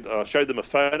you? I said, I showed them a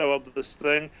photo of this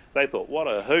thing. They thought, what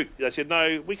a hoot. They said,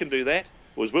 no, we can do that.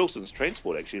 It was Wilson's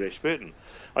Transport, actually, Ashburton.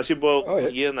 I said, well,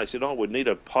 and they said, we'd need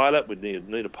a pilot, we'd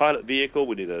need a pilot vehicle,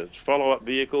 we need a follow-up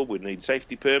vehicle, we'd need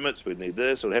safety permits, we'd need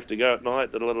this, we'd have to go at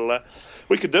night,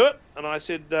 We could do it. And I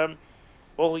said,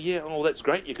 that's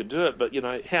great, you could do it, but,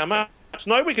 how much?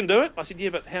 No, we can do it. I said, yeah,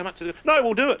 but how much is it? No,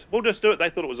 we'll do it. We'll just do it. They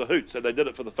thought it was a hoot, so they did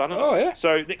it for the fun of it. Oh, yeah.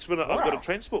 So next minute, I've got a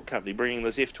transport company bringing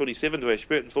this F-27 to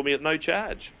Ashburton for me at no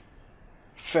charge.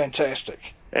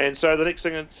 Fantastic. And so the next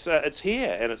thing, it's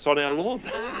here, and it's on our lawn.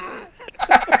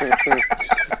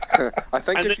 I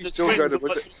think if you still go to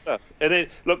visit... Stuff. And then,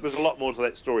 look, there's a lot more to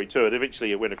that story too. And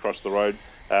eventually it went across the road.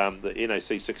 The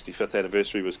NAC 65th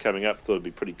anniversary was coming up. Thought it'd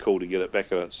be pretty cool to get it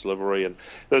back in its livery. And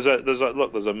there's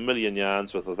a million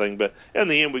yarns with the thing. But in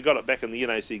the end, we got it back in the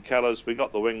NAC colours. We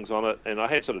got the wings on it. And I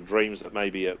had sort of dreams that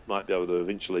maybe it might be able to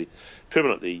eventually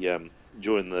permanently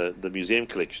join the museum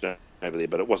collection over there.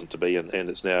 But it wasn't to be. And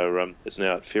it's now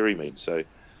at Ferrymead. So,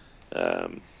 I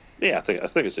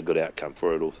think it's a good outcome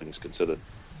for it, all things considered.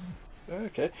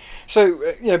 Okay. So,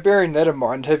 bearing that in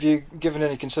mind, have you given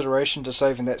any consideration to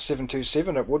saving that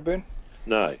 727 at Woodburn?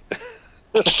 No.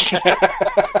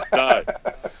 No.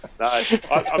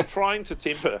 I'm trying to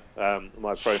temper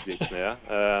my projects now.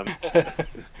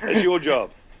 It's your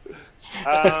job.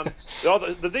 The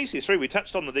DC-3, we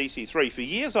touched on the DC-3. For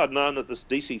years I'd known that this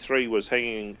DC-3 was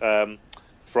hanging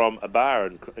from a bar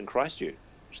in Christchurch.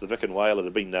 The Vic and Whale. It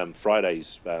had been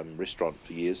Friday's restaurant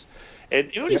for years. And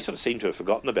everybody sort of seemed to have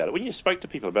forgotten about it. When you spoke to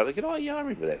people about it, they go, oh, yeah, I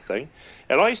remember that thing.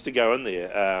 And I used to go in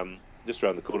there just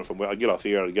around the corner from where I'd get off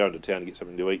here and I'd go into town to get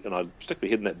something to eat, and I'd stick my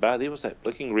head in that bar. There was that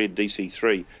blinking red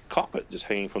DC-3 cockpit just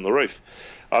hanging from the roof.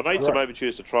 I made some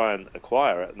overtures to try and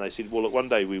acquire it, and they said, well, look, one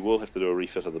day we will have to do a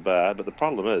refit of the bar. But the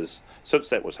problem is, since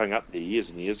that was hung up there years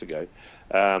and years ago,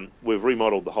 we've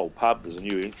remodelled the whole pub. There's a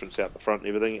new entrance out the front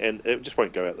and everything, and it just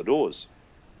won't go out the doors.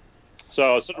 So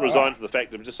I was sort of resigned to the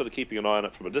fact of just sort of keeping an eye on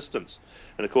it from a distance.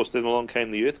 And, of course, then along came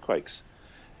the earthquakes.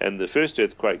 And the first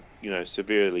earthquake,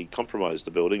 severely compromised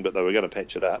the building, but they were going to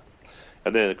patch it up.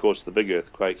 And then, of course, the big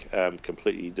earthquake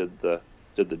completely did the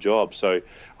job. So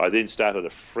I then started a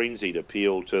frenzied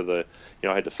appeal to the,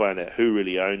 I had to find out who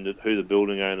really owned it, who the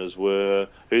building owners were,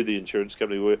 who the insurance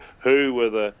company were, who were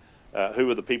the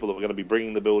people that were going to be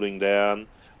bringing the building down.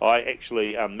 I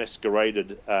actually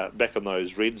masqueraded back in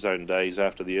those red zone days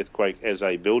after the earthquake as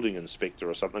a building inspector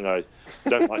or something. I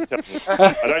don't like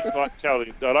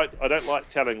telling. I don't like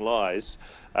telling lies.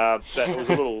 That was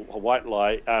a little white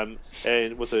lie.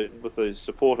 And with the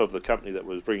support of the company that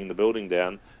was bringing the building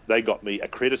down, they got me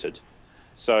accredited.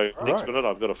 So next minute,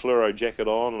 I've got a fluoro jacket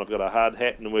on and I've got a hard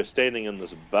hat, and we're standing in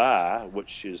this bar,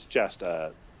 which is just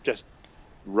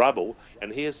rubble,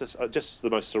 and here's this just the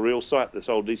most surreal sight, this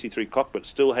old DC-3 cockpit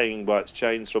still hanging by its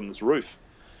chains from this roof,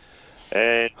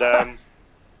 and and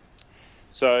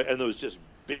there was just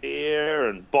beer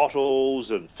and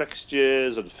bottles and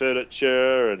fixtures and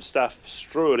furniture and stuff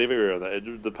strewn everywhere.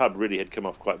 The pub really had come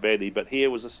off quite badly, but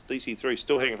here was this DC-3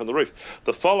 still hanging from the roof.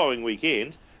 The following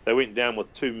weekend they went down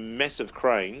with two massive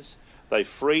cranes. They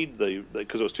freed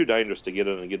because it was too dangerous to get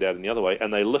in and get out in the other way,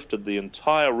 and they lifted the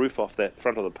entire roof off that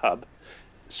front of the pub,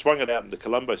 swung it out into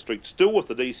Colombo Street, still with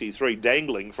the DC-3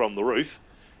 dangling from the roof,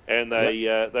 and they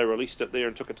released it there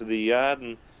and took it to the yard,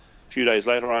 and a few days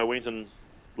later I went and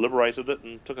liberated it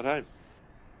and took it home.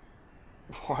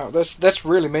 Wow, that's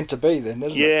really meant to be then,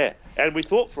 isn't it? Yeah, and we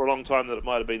thought for a long time that it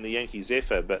might have been the Yankee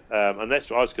Zephyr, but and I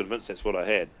was convinced that's what I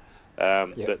had.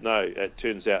 But no, it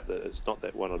turns out that it's not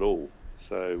that one at all.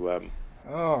 So.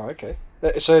 Okay.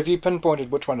 So have you pinpointed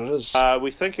which one it is?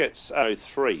 We think it's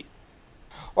 03.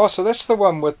 Oh, so that's the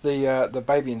one with the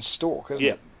baby and stork, isn't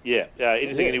Yeah, it? yeah.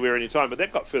 Anything, anywhere, anytime. But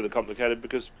that got further complicated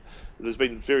because there's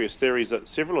been various theories that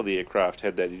several of the aircraft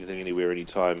had that anything, anywhere,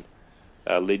 anytime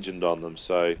legend on them.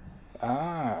 So,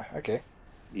 Ah, okay.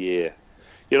 yeah.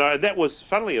 And that was,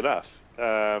 funnily enough,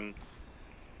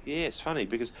 yeah, it's funny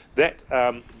because that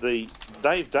the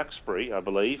Dave Duxbury, I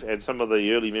believe, and some of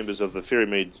the early members of the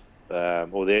Ferrymead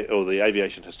or the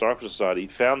Aviation Historical Society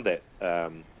found that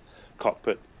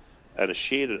cockpit in a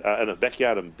shed in a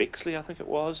backyard in Bexley, I think it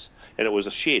was, and it was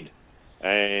a shed,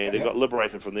 and it got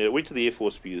liberated from there. It went to the Air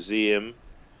Force Museum,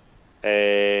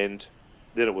 and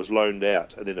then it was loaned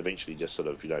out, and then eventually just sort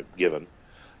of given.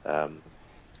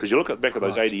 Because you look at back at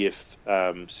those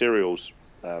ADF serials.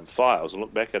 Files and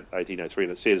look back at 1803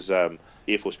 and it says Air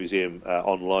Force Museum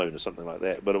on loan or something like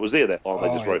that, but it was there that long. They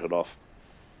just wrote it off,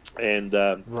 and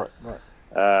so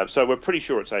we're pretty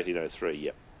sure it's 1803, yeah,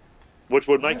 which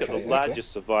would make it the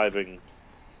largest surviving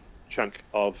chunk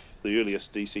of the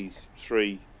earliest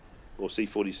DC-3 or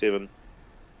C-47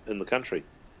 in the country,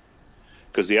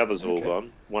 because the others have all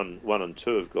gone. One and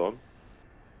two have gone.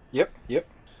 Yep.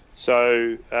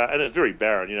 So and it's very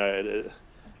barren.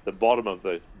 The bottom of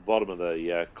the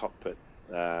cockpit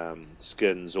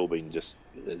skin's all been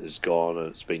is gone, and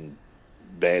it's been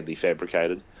badly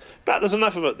fabricated. But there's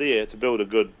enough of it there to build a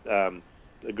good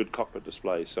cockpit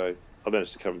display. So I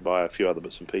managed to come and buy a few other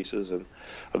bits and pieces, and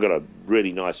I've got a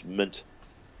really nice mint,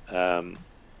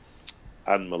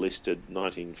 unmolested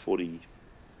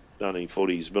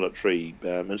 1940s military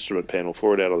instrument panel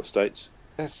for it out of the States.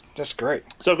 That's great.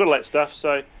 So I've got all that stuff.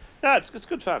 So no, it's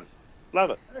good fun. Love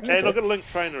it. Okay. And I've got a Link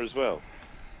trainer as well.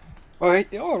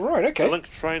 Oh, right, okay. A Link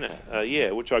trainer,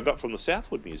 which I got from the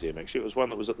Southwood Museum, actually. It was one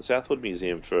that was at the Southwood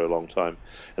Museum for a long time.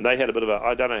 And they had a bit of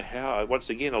I don't know how,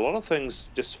 once again, a lot of things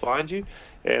just find you.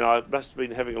 And I must have been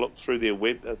having a look through their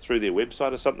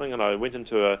website or something, and I went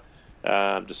into a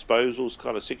disposals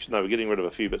kind of section. They were getting rid of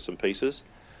a few bits and pieces.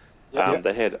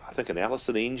 They had, I think, an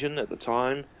Allison engine at the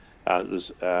time.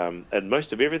 And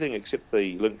most of everything except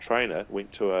the Link trainer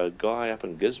went to a guy up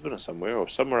in Gisborne or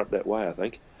somewhere up that way, I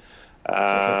think.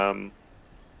 For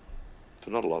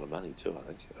not a lot of money too, I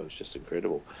think. It was just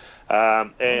incredible.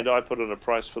 And I put in a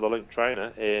price for the Link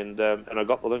trainer, and I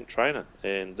got the Link trainer.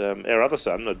 And our other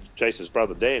son, Jason's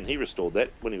brother Dan, he restored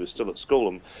that when he was still at school,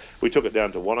 and we took it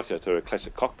down to Wanaka to a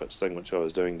classic cockpits thing, which I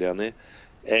was doing down there.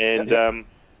 And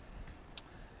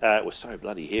it was so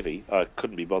bloody heavy, I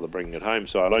couldn't be bothered bringing it home,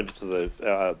 so I loaned it to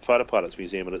the Fighter Pilots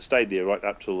Museum, and it stayed there right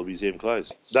up till the museum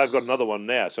closed. They've got another one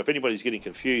now, so if anybody's getting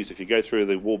confused, if you go through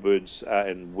the Warbirds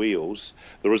and Wheels,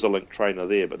 there is a Link trainer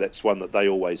there, but that's one that they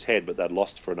always had, but they'd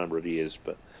lost for a number of years.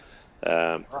 But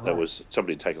that was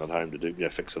somebody had taken it home to do,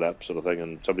 fix it up, sort of thing,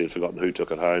 and somebody had forgotten who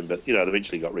took it home, but it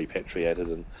eventually got repatriated,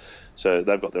 and so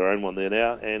they've got their own one there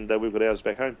now, and we've got ours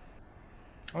back home.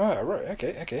 Oh, right,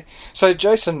 okay. So,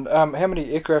 Jason, how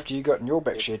many aircraft do you got in your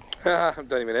back shed? I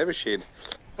don't even have a shed.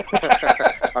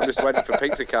 I'm just waiting for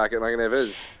Pete to cark it and I can have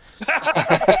his.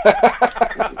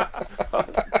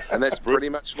 And that's pretty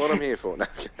much what I'm here for. No.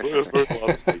 Brutal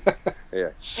honesty.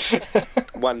 Yeah.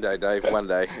 One day, Dave, one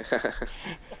day.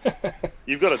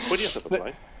 You've got a 20th of the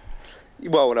plane.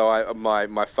 Well, no,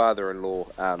 my father-in-law,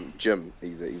 Jim,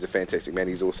 he's a fantastic man.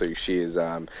 He's also shares.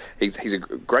 He's a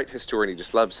great historian. He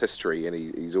just loves history,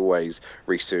 and he's always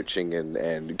researching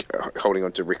and holding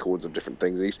on to records of different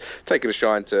things. He's taken a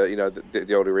shine to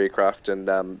the older aircraft, and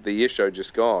the air show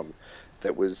just gone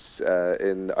that was at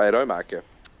Omaka.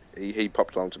 He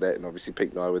popped along to that, and obviously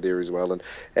Pete and I were there as well.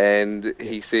 And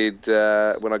he said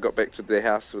when I got back to their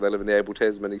house where they live in the Abel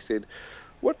Tasman, he said,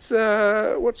 What's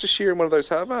a share in one of those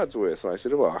Harvards worth? And I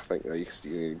said, I think you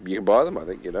can buy them. I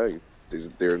think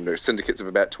they're in syndicates of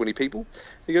about 20 people.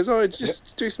 He goes,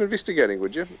 just do some investigating,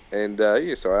 would you? And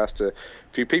so I asked a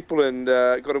few people and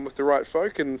got him with the right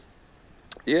folk. And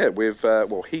we've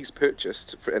he's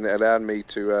purchased and allowed me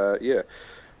to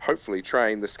hopefully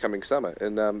train this coming summer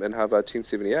in Harvard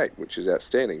 1078, which is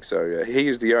outstanding. So he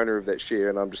is the owner of that share,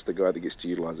 and I'm just the guy that gets to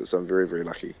utilise it. So I'm very, very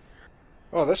lucky.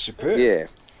 Oh, that's superb. Yeah.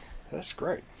 That's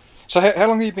great. So how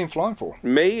long have you been flying for?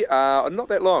 Me, not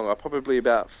that long. Probably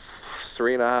about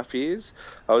 3.5 years.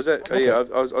 I was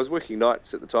I was working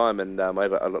nights at the time, and I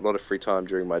had a lot of free time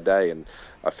during my day. And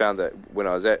I found that when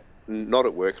I was not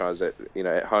at work, I was at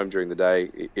home during the day.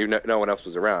 No one else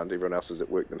was around. Everyone else was at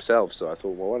work themselves. So I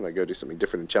thought, well, why don't I go do something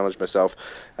different and challenge myself?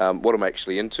 What am I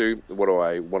actually into? What do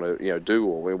I want to do,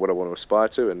 or what I want to aspire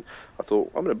to? And I thought,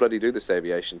 I'm going to bloody do this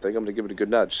aviation thing. I'm going to give it a good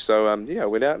nudge. So I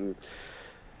went out and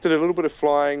did a little bit of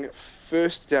flying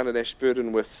first down in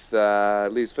Ashburton with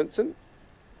Les Vincent,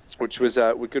 which was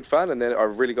good fun. And then I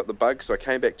really got the bug, so I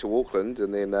came back to Auckland,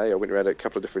 and then I went around a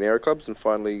couple of different aero clubs and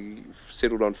finally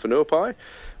settled on Whenuapai,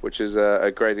 which is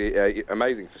a great,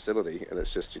 amazing facility, and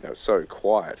it's just so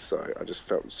quiet. So I just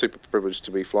felt super privileged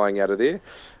to be flying out of there.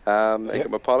 And got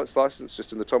my pilot's license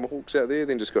just in the Tomahawks out there.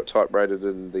 Then just got type rated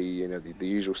in the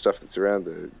usual stuff that's around,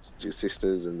 the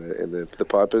Cessnas and the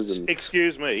Pipers. And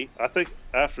excuse me, I think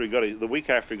the week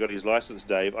after he got his license,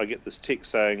 Dave, I get this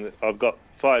text saying that I've got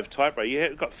 5 type ratings.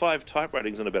 You got 5 type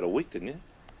ratings in about a week, didn't you?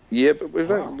 Yeah, but we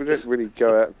don't really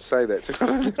go out and say that.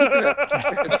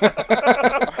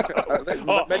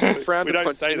 Maybe frowned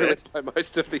upon by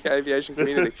most of the aviation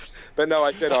community. But no,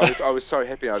 I did. I was so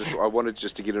happy. I wanted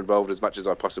just to get involved as much as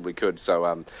I possibly could. So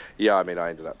I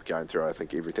ended up going through, I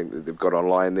think, everything that they've got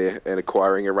online there and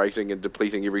acquiring a rating and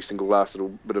depleting every single last little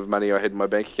bit of money I had in my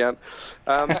bank account.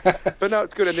 But no,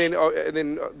 it's good. And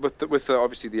then with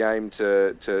obviously the aim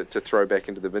to throw back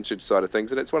into the vintage side of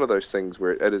things, and it's one of those things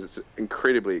where it's an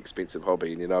incredibly expensive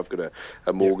hobby, and I've got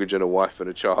a mortgage and a wife and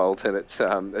a child, and it's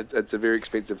a very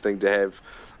expensive thing to have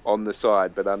on the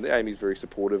side. But Amy's very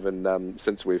supportive, and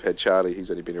since we've had Charlie, he's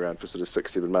only been around for sort of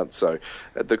 6-7 months, so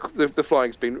the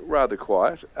flying's been rather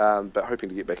quiet, but hoping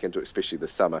to get back into it, especially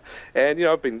this summer. And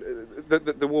I've been the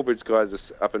Warbirds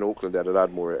guys up in Auckland out at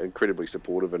Ardmore are incredibly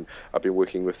supportive, and I've been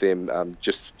working with them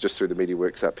just through the Media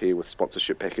Works up here with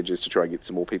sponsorship packages to try and get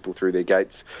some more people through their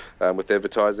gates with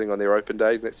advertising on their open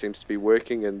days, and that seems to be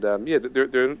working. And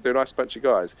they're a nice bunch of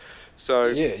guys.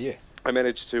 So I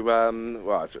managed to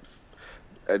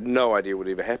I had no idea what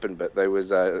ever happened, but there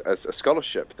was a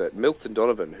scholarship that Milton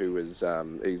Donovan, who is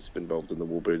he's been involved in the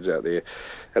Warbirds out there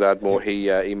at Ardmore, he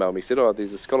emailed me, said,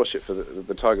 there's a scholarship for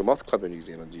the Tiger Moth Club in New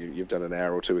Zealand. You've done an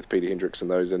hour or two with Peter Hendricks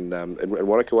and those in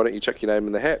Wanaka. Why don't you chuck your name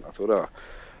in the hat? And I thought,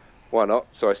 why not?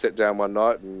 So I sat down one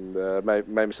night and made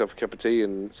myself a cup of tea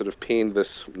and sort of penned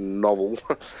this novel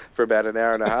for about an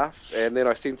hour and a half, and then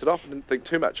I sent it off and didn't think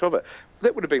too much of it.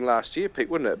 That would have been last year, Pete,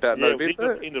 wouldn't it? About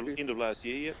November? End of last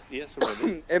year, yeah.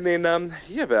 And then,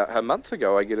 about a month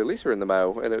ago, I get a letter in the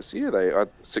mail, and it's, they are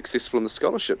successful in the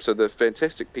scholarship. So the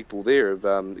fantastic people there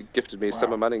have gifted me a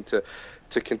sum of money to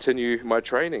continue my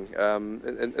training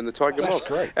in the Tiger Moth. That's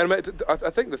great. And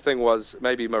I think the thing was,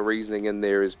 maybe my reasoning in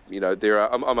there is,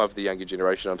 I'm of the younger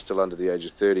generation. I'm still under the age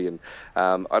of 30, and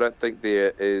I don't think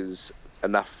there is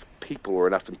enough people or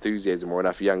enough enthusiasm or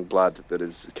enough young blood that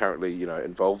is currently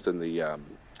involved in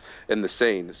the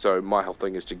scene. So my whole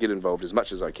thing is to get involved as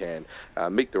much as I can,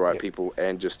 meet the right people,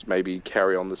 and just maybe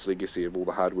carry on this legacy of all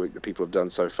the hard work that people have done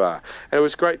so far. And it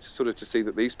was great to see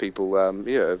that these people are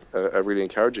really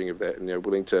encouraging of that, and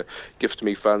willing to gift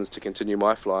me funds to continue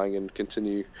my flying and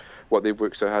continue what they've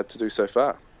worked so hard to do so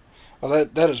far. Well,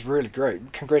 that is really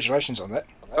great. Congratulations on that.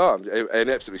 Oh, I'm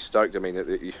absolutely stoked. I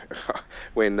mean,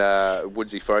 when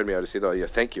Woodsy phoned me, I just said,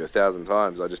 thank you 1,000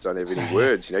 times. I just don't have any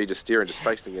words. You just stare into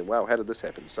space thinking, wow, how did this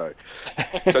happen? So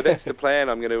that's the plan.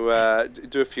 I'm going to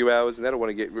do a few hours, and then I want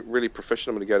to get really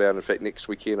proficient. I'm going to go down, in fact, next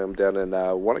weekend I'm down in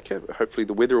Wanaka. Hopefully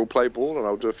the weather will play ball, and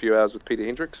I'll do a few hours with Peter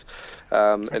Hendricks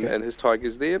and his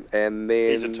Tigers there. And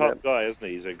then he's a top guy, isn't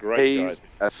he? He's a great guy. He's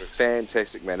a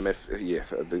fantastic man.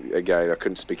 Again, I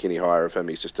couldn't speak any higher of him.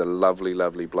 He's just a lovely,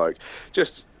 lovely bloke.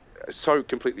 Just so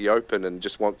completely open and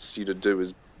just wants you to do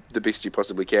the best you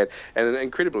possibly can, and an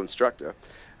incredible instructor.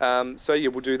 We'll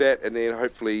do that, and then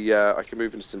hopefully I can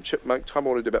move into some chipmunk time.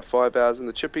 I want to do about 5 hours in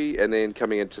the chippy, and then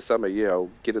coming into summer, I'll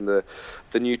get in the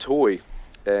new toy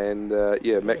and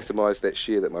maximise that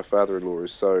share that my father-in-law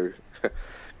is so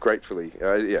gratefully.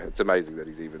 It's amazing that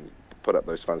he's even put up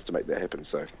those funds to make that happen.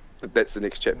 So that's the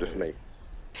next chapter for me.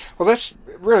 Well, that's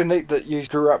really neat that you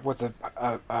grew up with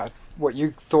a what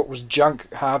you thought was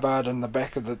junk Harvard in the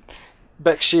back of the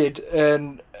back shed,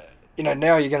 and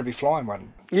now you're going to be flying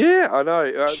one. Yeah, I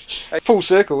know. Full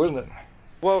circle, isn't it?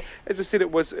 Well, as I said,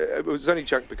 it was only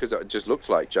junk because it just looked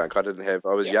like junk. I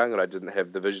was young and I didn't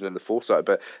have the vision and the foresight.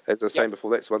 But as I was saying before,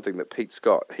 that's one thing that Pete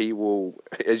Scott, he will,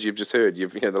 as you've just heard,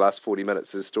 the last 40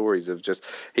 minutes, his stories of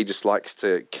he just likes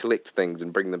to collect things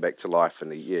and bring them back to life.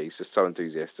 And he's just so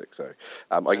enthusiastic. So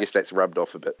I guess that's rubbed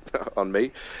off a bit on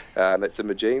me. That's in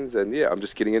my genes. And I'm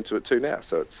just getting into it too now.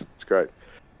 So it's great.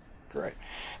 Great.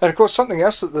 And of course, something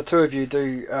else that the two of you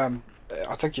do,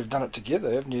 I think you've done it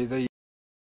together, haven't you?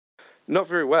 Not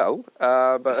very well,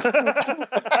 but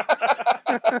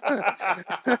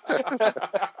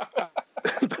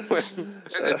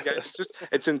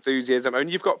it's enthusiasm. I mean,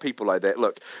 you've got people like that.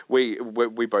 Look, we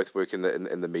both work in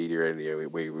the media,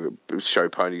 and we show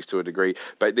ponies to a degree.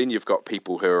 But then you've got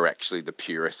people who are actually the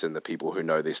purists and the people who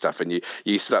know their stuff. And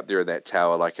you sit up there in that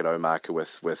tower like at Omaka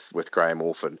with Graham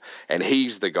Orphan, and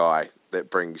he's the guy that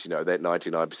brings, that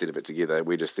 99% of it together.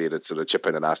 We're just there to sort of chip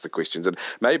in and ask the questions. And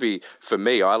maybe for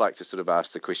me, I like to sort of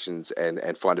ask the questions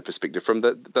and find a perspective from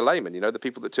the layman, the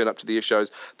people that turn up to the air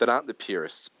shows that aren't the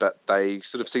purists, but they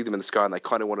sort of see them in the sky and they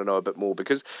kind of want to know a bit more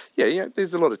because,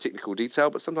 there's a lot of technical detail,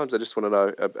 but sometimes they just want to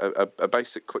know a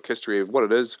basic quick history of what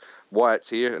it is, why it's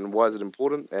here, and why is it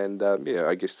important. And,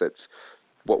 I guess that's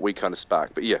what we kind of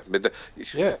spark. But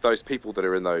those people that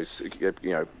are in those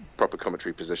proper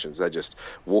commentary positions, they're just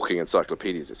walking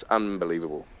encyclopedias. It's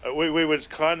unbelievable. We would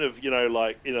kind of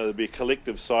there'd be a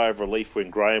collective sigh of relief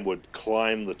when Graham would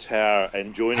climb the tower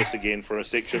and join us again for a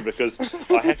section, because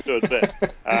I have to admit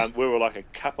we were like a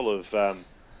couple of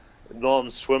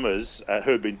non-swimmers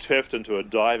who had been turfed into a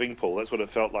diving pool. That's what it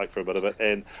felt like for a bit of it,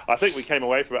 and I think we came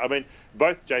away from it. I mean,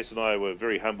 both Jason and I were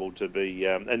very humbled to be,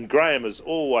 and Graham is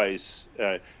always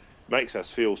makes us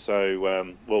feel so,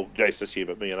 Jace this year,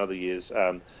 but me in other years,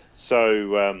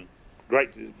 great.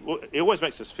 He always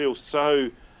makes us feel so,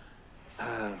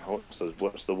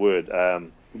 what's the word,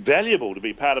 valuable to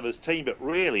be part of his team. But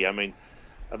really, I'm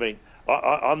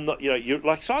not, you're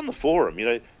like, so on the forum,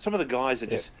 some of the guys are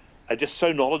just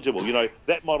so knowledgeable.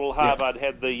 That model Harvard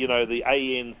had the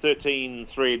AN 13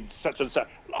 thread such and such.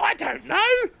 I don't know.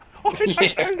 I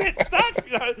don't know that stuff.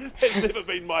 That's never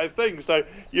been my thing. So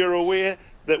you're aware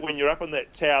that when you're up in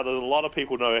that tower, there's a lot of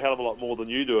people know a hell of a lot more than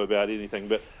you do about anything.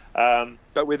 But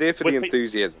we're there for the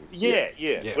enthusiasm. Yeah.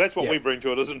 Well, that's what we bring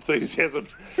to it, is enthusiasm.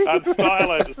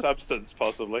 Style over substance,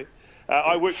 possibly.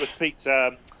 I worked with Pete.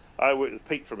 I worked with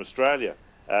Pete from Australia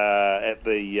at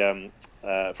the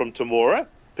from Temora.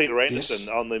 Peter Anderson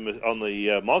on the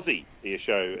Mozzie air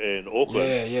show in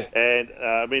Auckland.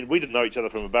 And we didn't know each other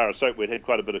from a bar of soap. We'd had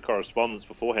quite a bit of correspondence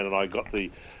beforehand, and I got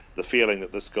the feeling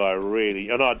that this guy really,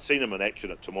 and I'd seen him in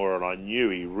action at Temora, and I knew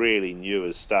he really knew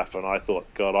his stuff, and I thought,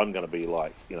 God, I'm going to be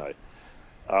like,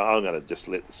 I'm going to just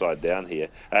let the side down here.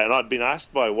 And I'd been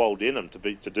asked by Wal Denham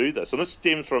to do this, and this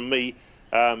stems from me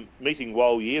meeting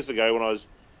Wal years ago when I was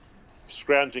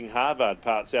scrounging Harvard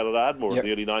parts out at Ardmore in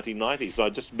the early 1990s. So I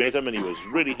just met him, and he was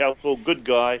really helpful, good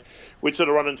guy. We'd sort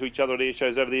of run into each other at air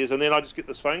shows over the years, and then I just get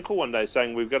this phone call one day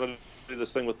saying, we've got to do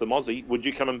this thing with the Mozzie. Would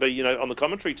you come and be, on the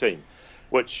commentary team?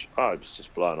 Which I was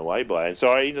just blown away by. And so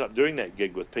I ended up doing that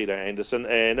gig with Peter Anderson,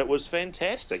 and it was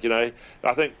fantastic. I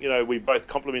think, we both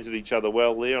complemented each other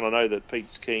well there, and I know that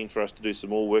Pete's keen for us to do some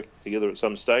more work together at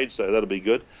some stage, so that'll be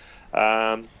good.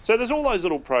 So there's all those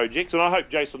little projects, and I hope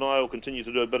Jason and I will continue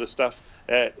to do a bit of stuff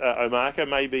at Omaka.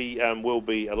 Maybe we'll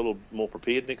be a little more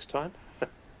prepared next time.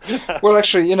 Well,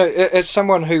 actually, as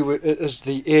someone who is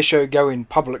the airshow going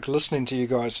public listening to you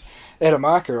guys at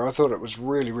Omaka, I thought it was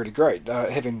really, really great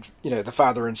having, the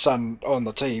father and son on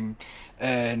the team,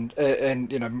 and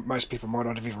most people might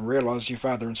not have even realised you're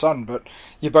father and son, but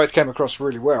you both came across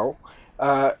really well.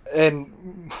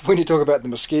 And when you talk about the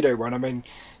mosquito one,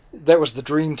 that was the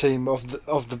dream team of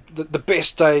the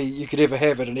best day you could ever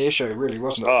have at an airshow, really,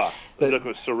 wasn't it? Look, it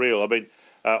was surreal.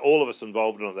 All of us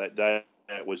involved in it that day.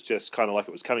 It was just kind of like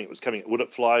it was coming. Would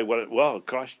it fly?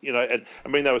 Gosh, and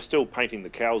they were still painting the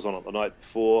cows on it the night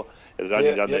before. It had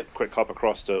only done that quick hop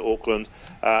across to Auckland.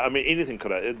 Anything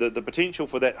could have. The potential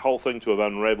for that whole thing to have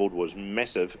unravelled was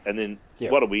massive. And then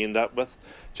what did we end up with?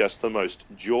 Just the most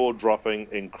jaw-dropping,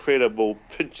 incredible,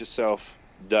 pinch-yourself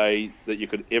day that you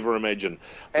could ever imagine.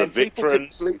 The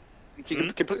veterans...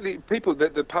 Completely, people,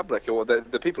 the public or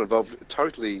the people involved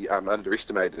totally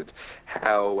underestimated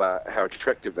how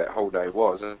attractive that whole day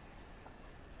was.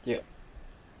 Yeah,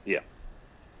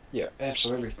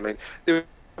 absolutely.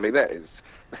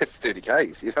 That's 30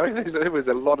 Ks. There was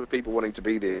a lot of people wanting to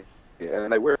be there,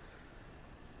 and they were.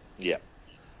 Yeah.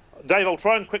 Dave, I'll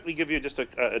try and quickly give you just to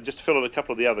fill in a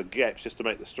couple of the other gaps, just to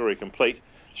make the story complete.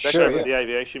 Back over at the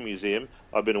Aviation Museum,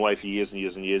 I've been away for years and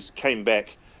years and years. Came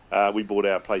back. We bought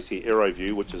our place here,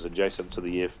 Aeroview, which is adjacent to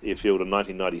the airfield, in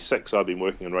 1996. I've been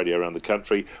working in radio around the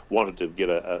country, wanted to get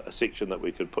a section that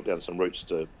we could put down some routes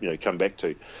to, come back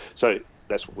to. So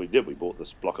that's what we did. We bought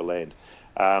this block of land.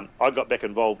 I got back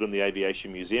involved in the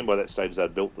Aviation Museum. By that stage,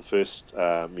 they'd built the first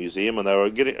museum, and they were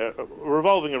getting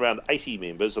revolving around 80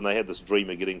 members, and they had this dream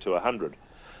of getting to 100.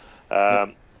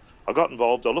 I got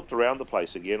involved. I looked around the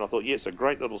place again. I thought, it's a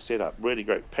great little setup, really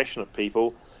great, passionate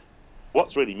people.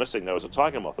 What's really missing, though, is a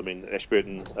tiger moth.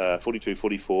 Ashburton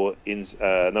 4244,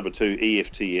 number 2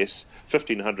 EFTS,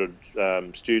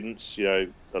 1,500 students,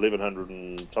 1,100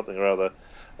 and something or other,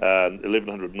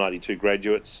 1,192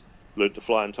 graduates learned to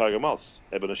fly in tiger moths,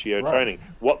 ab initio training.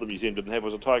 What the museum didn't have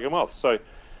was a tiger moth. So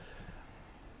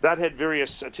they'd had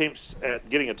various attempts at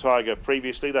getting a tiger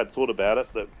previously. They'd thought about it.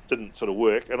 That didn't sort of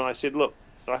work. And I said, look,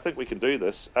 I think we can do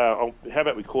this. How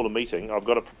about we call a meeting? I've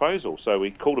got a proposal. So we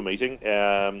called a meeting.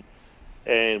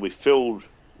 and we filled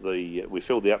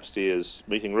the upstairs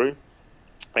meeting room.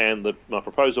 And my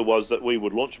proposal was that we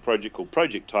would launch a project called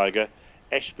Project Tiger,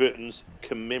 Ashburton's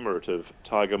commemorative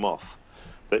tiger moth.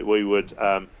 That we would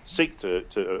seek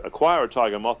to acquire a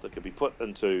tiger moth that could be put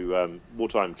into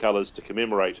wartime colours to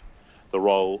commemorate the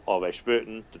role of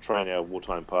Ashburton to train our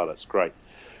wartime pilots. Great.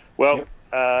 Well,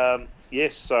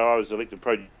 yes, so I was elected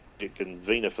project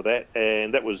convener for that,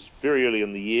 and that was very early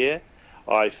in the year.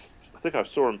 I think I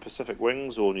saw in Pacific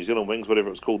Wings or New Zealand Wings, whatever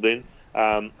it was called then,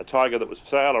 a tiger that was for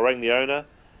sale. I rang the owner,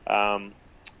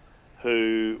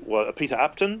 who was Peter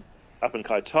Upton, up in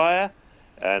Kaitaia,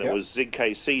 and it was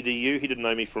ZKCDU. He didn't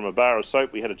know me from a bar of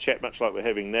soap. We had a chat much like we're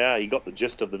having now. He got the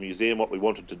gist of the museum, what we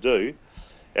wanted to do.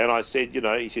 And I said,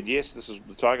 he said, yes, this is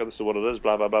the tiger, this is what it is,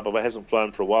 blah, blah, blah, blah. It hasn't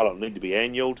flown for a while. It'll need to be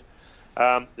annulled.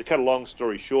 To cut a long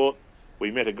story short, we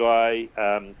met a guy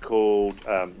called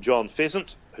John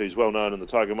Pheasant, who's well known in the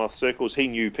tiger moth circles. He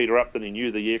knew Peter Upton. He knew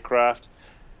the aircraft.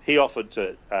 He offered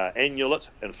to annul it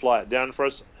and fly it down for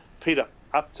us. Peter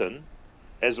Upton,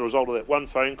 as a result of that one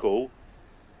phone call,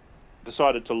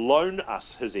 decided to loan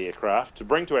us his aircraft to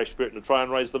bring to Ashburton to try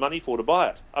and raise the money to buy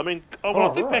it. I mean, when I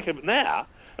think back of it now,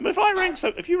 I mean,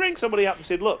 if you rang somebody up and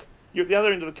said, look, you're at the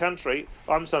other end of the country,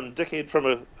 I'm some dickhead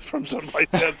from some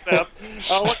place down south,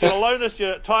 I want you to loan us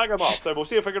your tiger moth, so we'll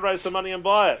see if we can raise some money and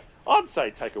buy it. I'd say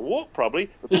take a walk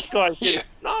probably, but this guy said,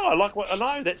 no, I like what I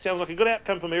know, that sounds like a good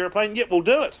outcome from aeroplane, yep, we'll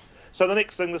do it. So the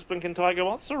next thing, this blinking tiger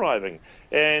moth's arriving.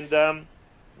 And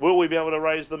will we be able to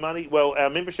raise the money? Well,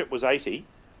 our membership was 80.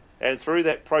 And through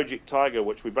that Project Tiger,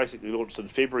 which we basically launched in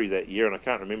February that year, and I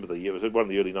can't remember the year, it was one of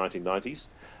the early 1990s,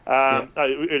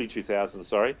 early 2000s,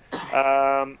 sorry.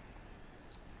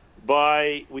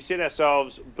 We set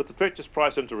ourselves, with the purchase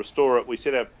price and to restore it, we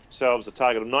set ourselves a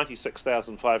target of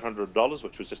 $96,500,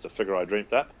 which was just a figure I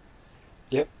dreamt up.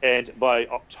 Yep. And by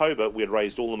October, we had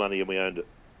raised all the money and we owned it.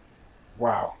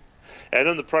 Wow. And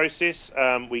in the process,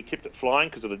 we kept it flying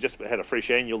because it had just had a fresh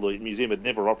annual. The museum had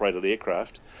never operated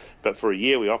aircraft. But for a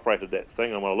year, we operated that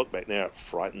thing. And when I look back now, it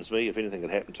frightens me. If anything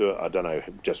had happened to it, I don't know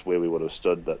just where we would have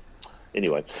stood. But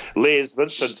anyway, Les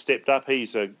Vincent stepped up.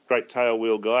 He's a great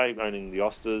tailwheel guy, owning the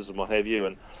Osters and what have you.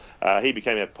 And he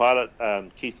became our pilot.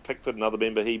 Keith Pickford, another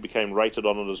member, he became rated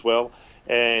on it as well.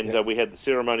 And we had the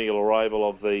ceremonial arrival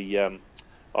of the...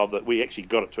 we actually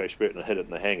got it to Ashburton and hid it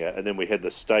in the hangar, and then we had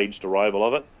the staged arrival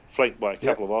of it, flanked by a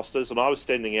couple of Osters, and I was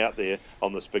standing out there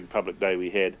on this big public day we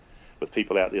had with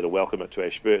people out there to welcome it to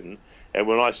Ashburton, and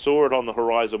when I saw it on the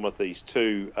horizon with these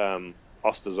two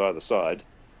Osters either side,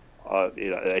 I'll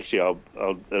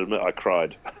admit I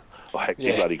cried. I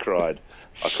actually bloody cried.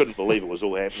 I couldn't believe it was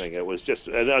all happening. It was just,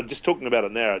 and I'm just talking about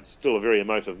it now, it's still a very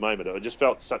emotive moment. It just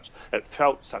felt such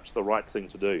the right thing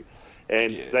to do.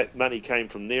 And that money came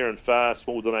from near and far,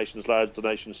 small donations, large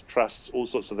donations, trusts, all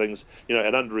sorts of things. In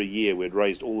under a year, we'd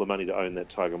raised all the money to own that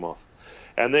tiger moth.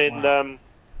 And then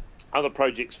other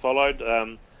projects followed.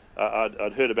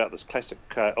 I'd heard about this classic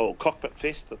cockpit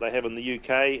fest that they have in the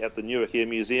UK at the Newark Air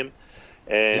Museum.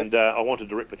 And I wanted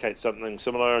to replicate something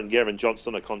similar. And Gavin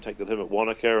Johnston, I contacted him at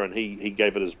Wanaka, and he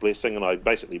gave it his blessing. And I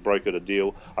basically brokered a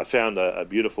deal. I found a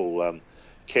beautiful...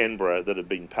 Canberra that had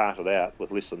been parted out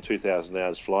with less than 2,000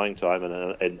 hours flying time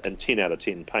and 10 out of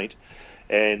 10 paint,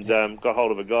 and got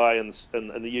hold of a guy in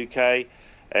the UK,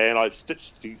 and I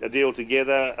stitched a deal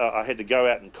together. I had to go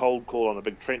out and cold call on a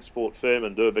big transport firm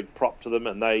and do a big prop to them,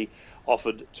 and they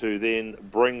offered to then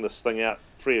bring this thing out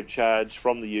free of charge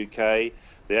from the UK.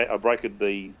 I brokered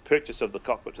the purchase of the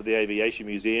cockpit to the Aviation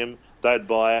Museum. They'd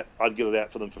buy it, I'd get it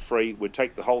out for them for free. We'd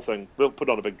take the whole thing, we'll put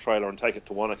on a big trailer and take it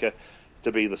to Wanaka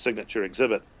to be the signature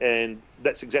exhibit, and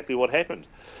that's exactly what happened.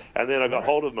 And then I got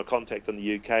hold of my contact in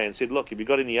the UK and said, look, have you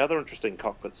got any other interesting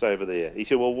cockpits over there? He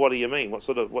said, well, what do you mean? What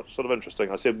sort of interesting?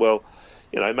 I said, well,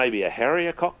 maybe a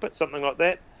Harrier cockpit, something like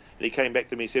that. And he came back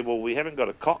to me and said, well, we haven't got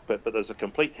a cockpit, but there's a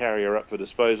complete Harrier up for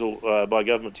disposal by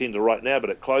government tender right now,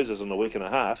 but it closes in a week and a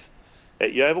half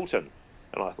at Yeovilton.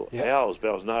 And I thought,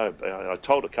 bells, no. I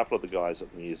told a couple of the guys at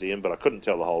the museum, but I couldn't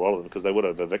tell the whole lot of them because they would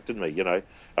have evicted me,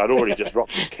 I'd already just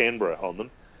dropped this Canberra on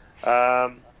them.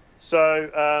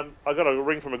 So I got a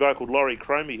ring from a guy called Laurie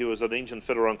Cromie, who was an engine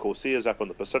fitter on Corsairs up in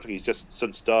the Pacific. He's just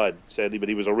since died, sadly, but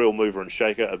he was a real mover and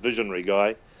shaker, a visionary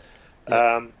guy.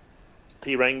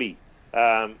 He rang me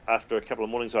after a couple of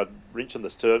mornings. I'd mentioned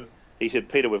this to him. He said,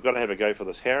 Peter, we've got to have a go for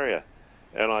this Harrier.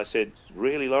 And I said,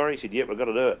 really, Laurie? He said, yep, we've got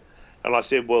to do it. And I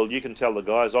said, well, you can tell the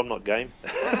guys I'm not game.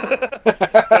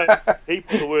 So he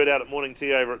put the word out at morning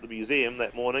tea over at the museum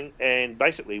that morning, and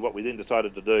basically what we then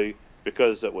decided to do,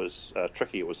 because it was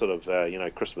tricky, it was sort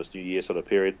of, Christmas, New Year sort of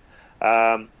period,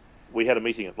 we had a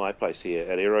meeting at my place here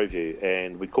at Aeroview,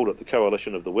 and we called it the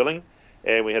Coalition of the Willing,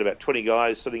 and we had about 20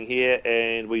 guys sitting here,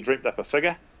 and we dreamt up a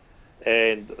figure,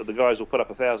 and the guys will put up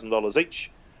 $1,000 each,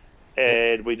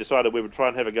 and we decided we would try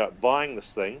and have a go at buying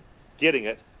this thing, getting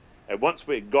it, and once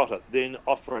we got it, then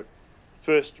offer it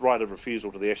first right of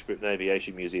refusal to the Ashburton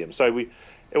Aviation Museum. So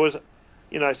it was,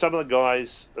 some of the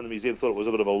guys in the museum thought it was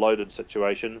a bit of a loaded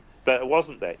situation, but it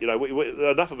wasn't that.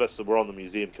 Enough of us that were on the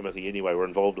museum committee anyway were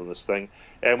involved in this thing,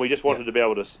 and we just wanted to be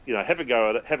able to, have a go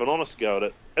at it, have an honest go at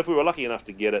it. If we were lucky enough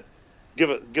to get it,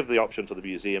 give the option to the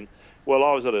museum. Well,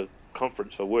 I was at a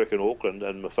conference for work in Auckland,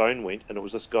 and my phone went, and it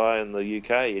was this guy in the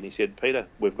UK, and he said, "Peter,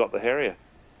 we've got the Harrier."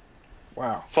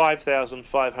 Wow.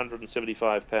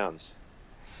 £5,575.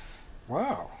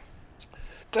 Wow.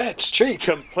 That's cheap.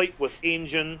 Complete with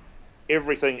engine,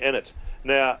 everything in it.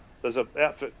 Now, there's an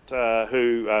outfit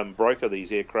who broker these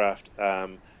aircraft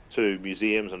to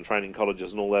museums and training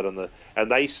colleges and all that,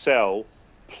 and they sell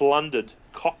plundered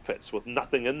cockpits with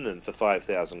nothing in them for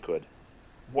 5,000 quid.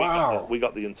 Wow. We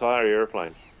got the entire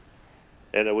airplane,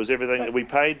 and it was everything. We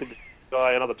paid the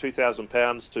guy another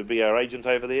 £2,000 to be our agent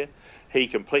over there. He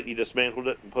completely dismantled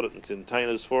it and put it in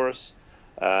containers for us.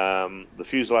 The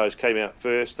fuselage came out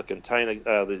first. The container,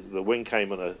 the wing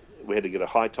came in we had to get a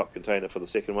high top container for the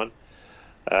second one.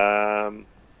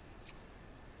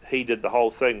 He did the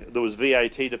whole thing. There was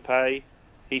VAT to pay.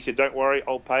 He said, "Don't worry,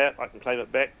 I'll pay it. I can claim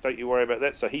it back. Don't you worry about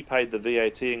that." So he paid the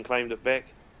VAT and claimed it back.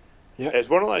 Yep. It's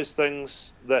one of those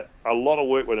things that a lot of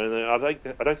work went in. And I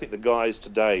don't think the guys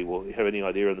today will have any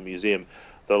idea in the museum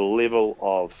the level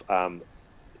of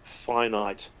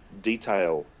finite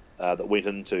detail that went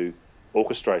into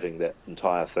orchestrating that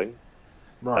entire thing.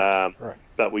 Right. Right.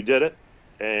 But we did it,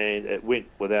 and it went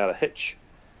without a hitch,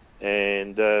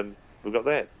 and we got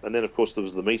that. And then, of course, there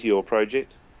was the Meteor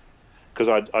project, because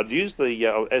I'd used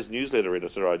as newsletter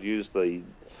editor, I'd used the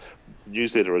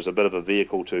newsletter as a bit of a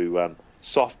vehicle to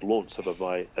soft launch some of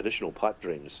my additional pipe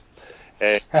dreams,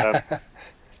 and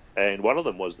and one of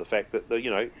them was the fact that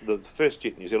the first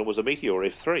jet in New Zealand was a Meteor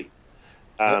F3,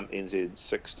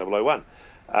 NZ6001,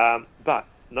 but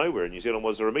nowhere in New Zealand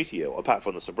was there a Meteor, apart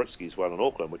from the Sabritsky's one in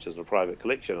Auckland, which is a private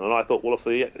collection. And I thought, well, if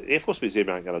the Air Force Museum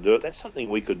aren't going to do it, that's something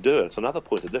we could do. It's another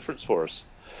point of difference for us.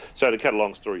 So to cut a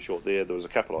long story short there was a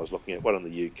couple I was looking at, one in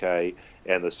the UK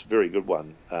and this very good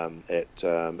one at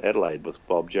Adelaide with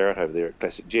Bob Jarrett over there at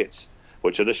Classic Jets,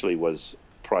 which initially was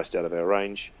priced out of our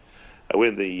range.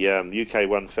 When the UK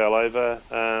one fell over,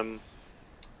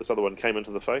 this other one came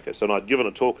into the focus. And I'd given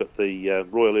a talk at the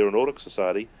Royal Aeronautics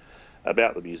Society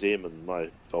about the museum and my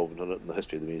involvement in it and the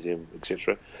history of the museum,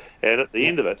 etc. And at the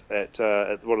end of it, at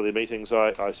one of the meetings,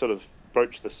 I sort of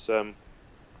broached this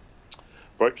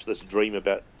dream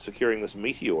about securing this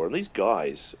Meteor. And these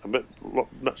guys,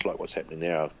 much like what's happening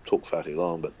now, I've talked far too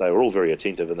long, but they were all very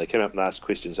attentive, and they came up and asked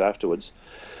questions afterwards.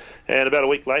 And about a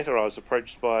week later, I was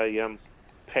approached by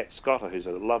Pat Scotter, who's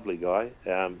a lovely guy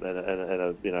and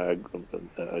a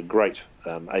great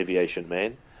aviation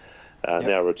man.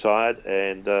 Now retired,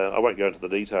 and I won't go into the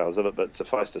details of it, but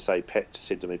suffice to say, Pat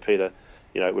said to me, "Peter,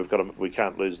 we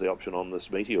can't lose the option on this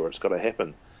Meteor. It's got to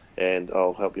happen, and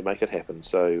I'll help you make it happen."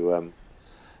 So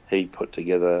he put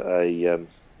together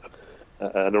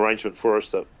an arrangement for us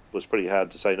that was pretty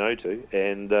hard to say no to,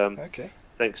 and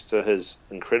thanks to his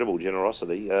incredible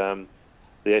generosity,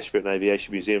 the Ashburton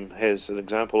Aviation Museum has an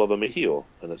example of a Meteor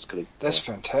in its collection. That's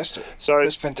fantastic. So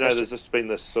that's fantastic. There's just been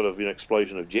this sort of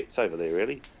explosion of jets over there,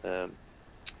 really.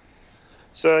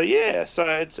 So it's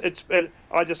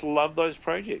I just love those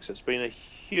projects. It's been a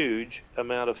huge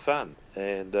amount of fun,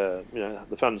 and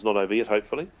the fun's not over yet,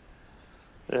 hopefully.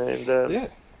 And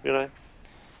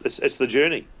it's the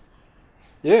journey.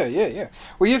 Yeah.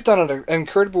 Well, you've done an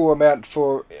incredible amount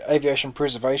for aviation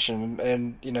preservation,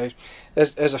 and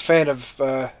as a fan of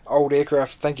old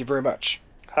aircraft, thank you very much.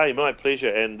 Hey, my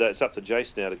pleasure, and it's up to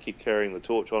Jace now to keep carrying the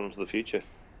torch on into the future.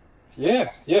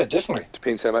 Yeah, definitely.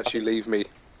 Depends how much you leave me.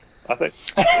 I think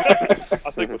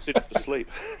we've set him to sleep.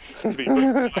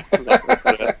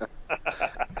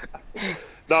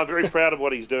 No, I'm very proud of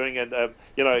what he's doing, and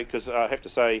because I have to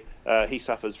say he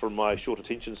suffers from my short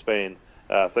attention span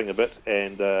thing a bit,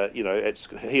 and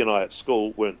he and I at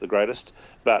school weren't the greatest,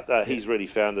 but he's really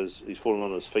he's fallen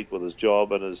on his feet with his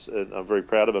job, and I'm very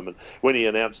proud of him. And when he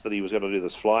announced that he was going to do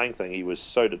this flying thing, he was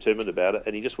so determined about it,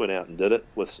 and he just went out and did it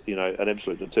with an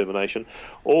absolute determination.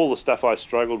 All the stuff I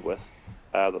struggled with,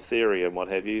 the theory and what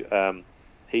have you,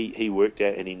 he worked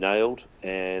out and he nailed,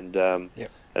 and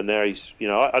and now he's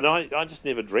I just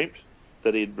never dreamt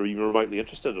that he'd be remotely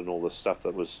interested in all this stuff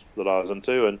that I was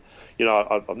into, and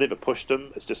I've never pushed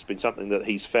him. It's just been something that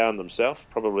he's found himself,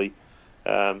 probably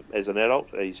as an adult.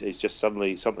 He's just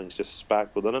suddenly something's just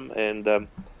sparked within him, and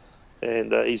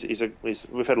and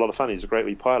we've had a lot of fun. He's a great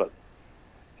wee pilot.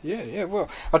 Yeah. Well,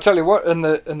 I'll tell you what. In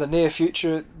the near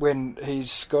future, when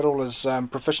he's got all his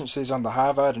proficiencies on the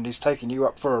Harvard and he's taking you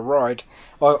up for a ride,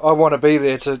 I want to be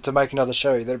there to make another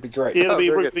show. That'd be great. Yeah,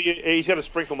 he's got to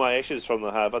sprinkle my ashes from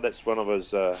the Harvard. That's one of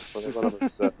his.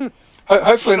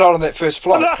 Hopefully not on that first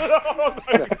flight.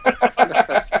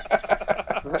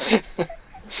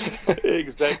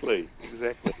 Exactly.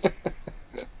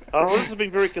 Oh, this has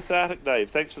been very cathartic, Dave.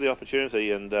 Thanks for the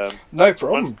opportunity. And no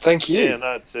problem. Thank you. Yeah,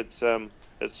 no,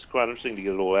 it's quite interesting to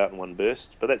get it all out in one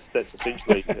burst. But that's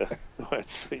essentially the way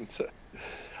it's been. So,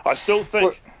 I still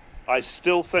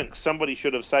think somebody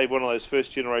should have saved one of those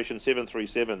first generation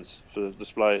 737s for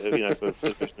display. For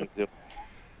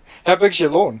How big's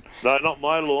your lawn? No, not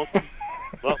my lawn.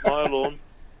 Not my lawn.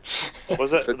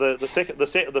 Was it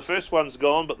the first one's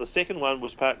gone, but the second one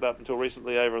was parked up until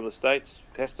recently over in the States.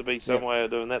 Has to be some way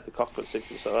of doing that, the cockpit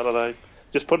section. So I don't know.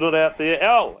 Just putting it out there.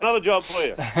 Al, another job for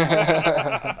you.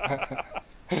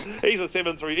 He's a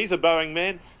 737. He's a Boeing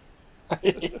man.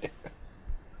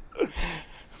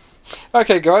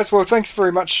 Okay, guys. Well, thanks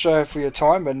very much for your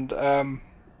time, and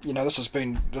this has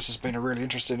been a really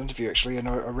interesting interview actually, and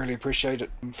I really appreciate it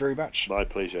very much. My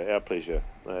pleasure. Our pleasure.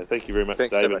 Thank you very much,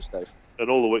 Thanks David. so much, Dave. And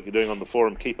all the work you're doing on the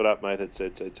forum, keep it up, mate.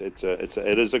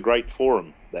 It is a great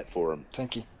forum. That forum.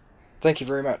 Thank you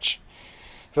very much.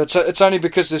 But it's only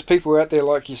because there's people out there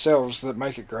like yourselves that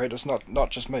make it great. It's not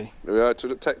just me. Yeah,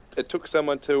 it took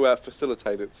someone to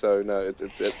facilitate it, so no,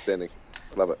 it's outstanding.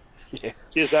 I love it. Yeah.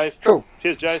 Cheers, Dave. Cool.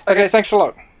 Cheers, Jason. Okay, thanks a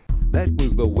lot. That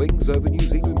was the Wings Over New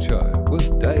Zealand show.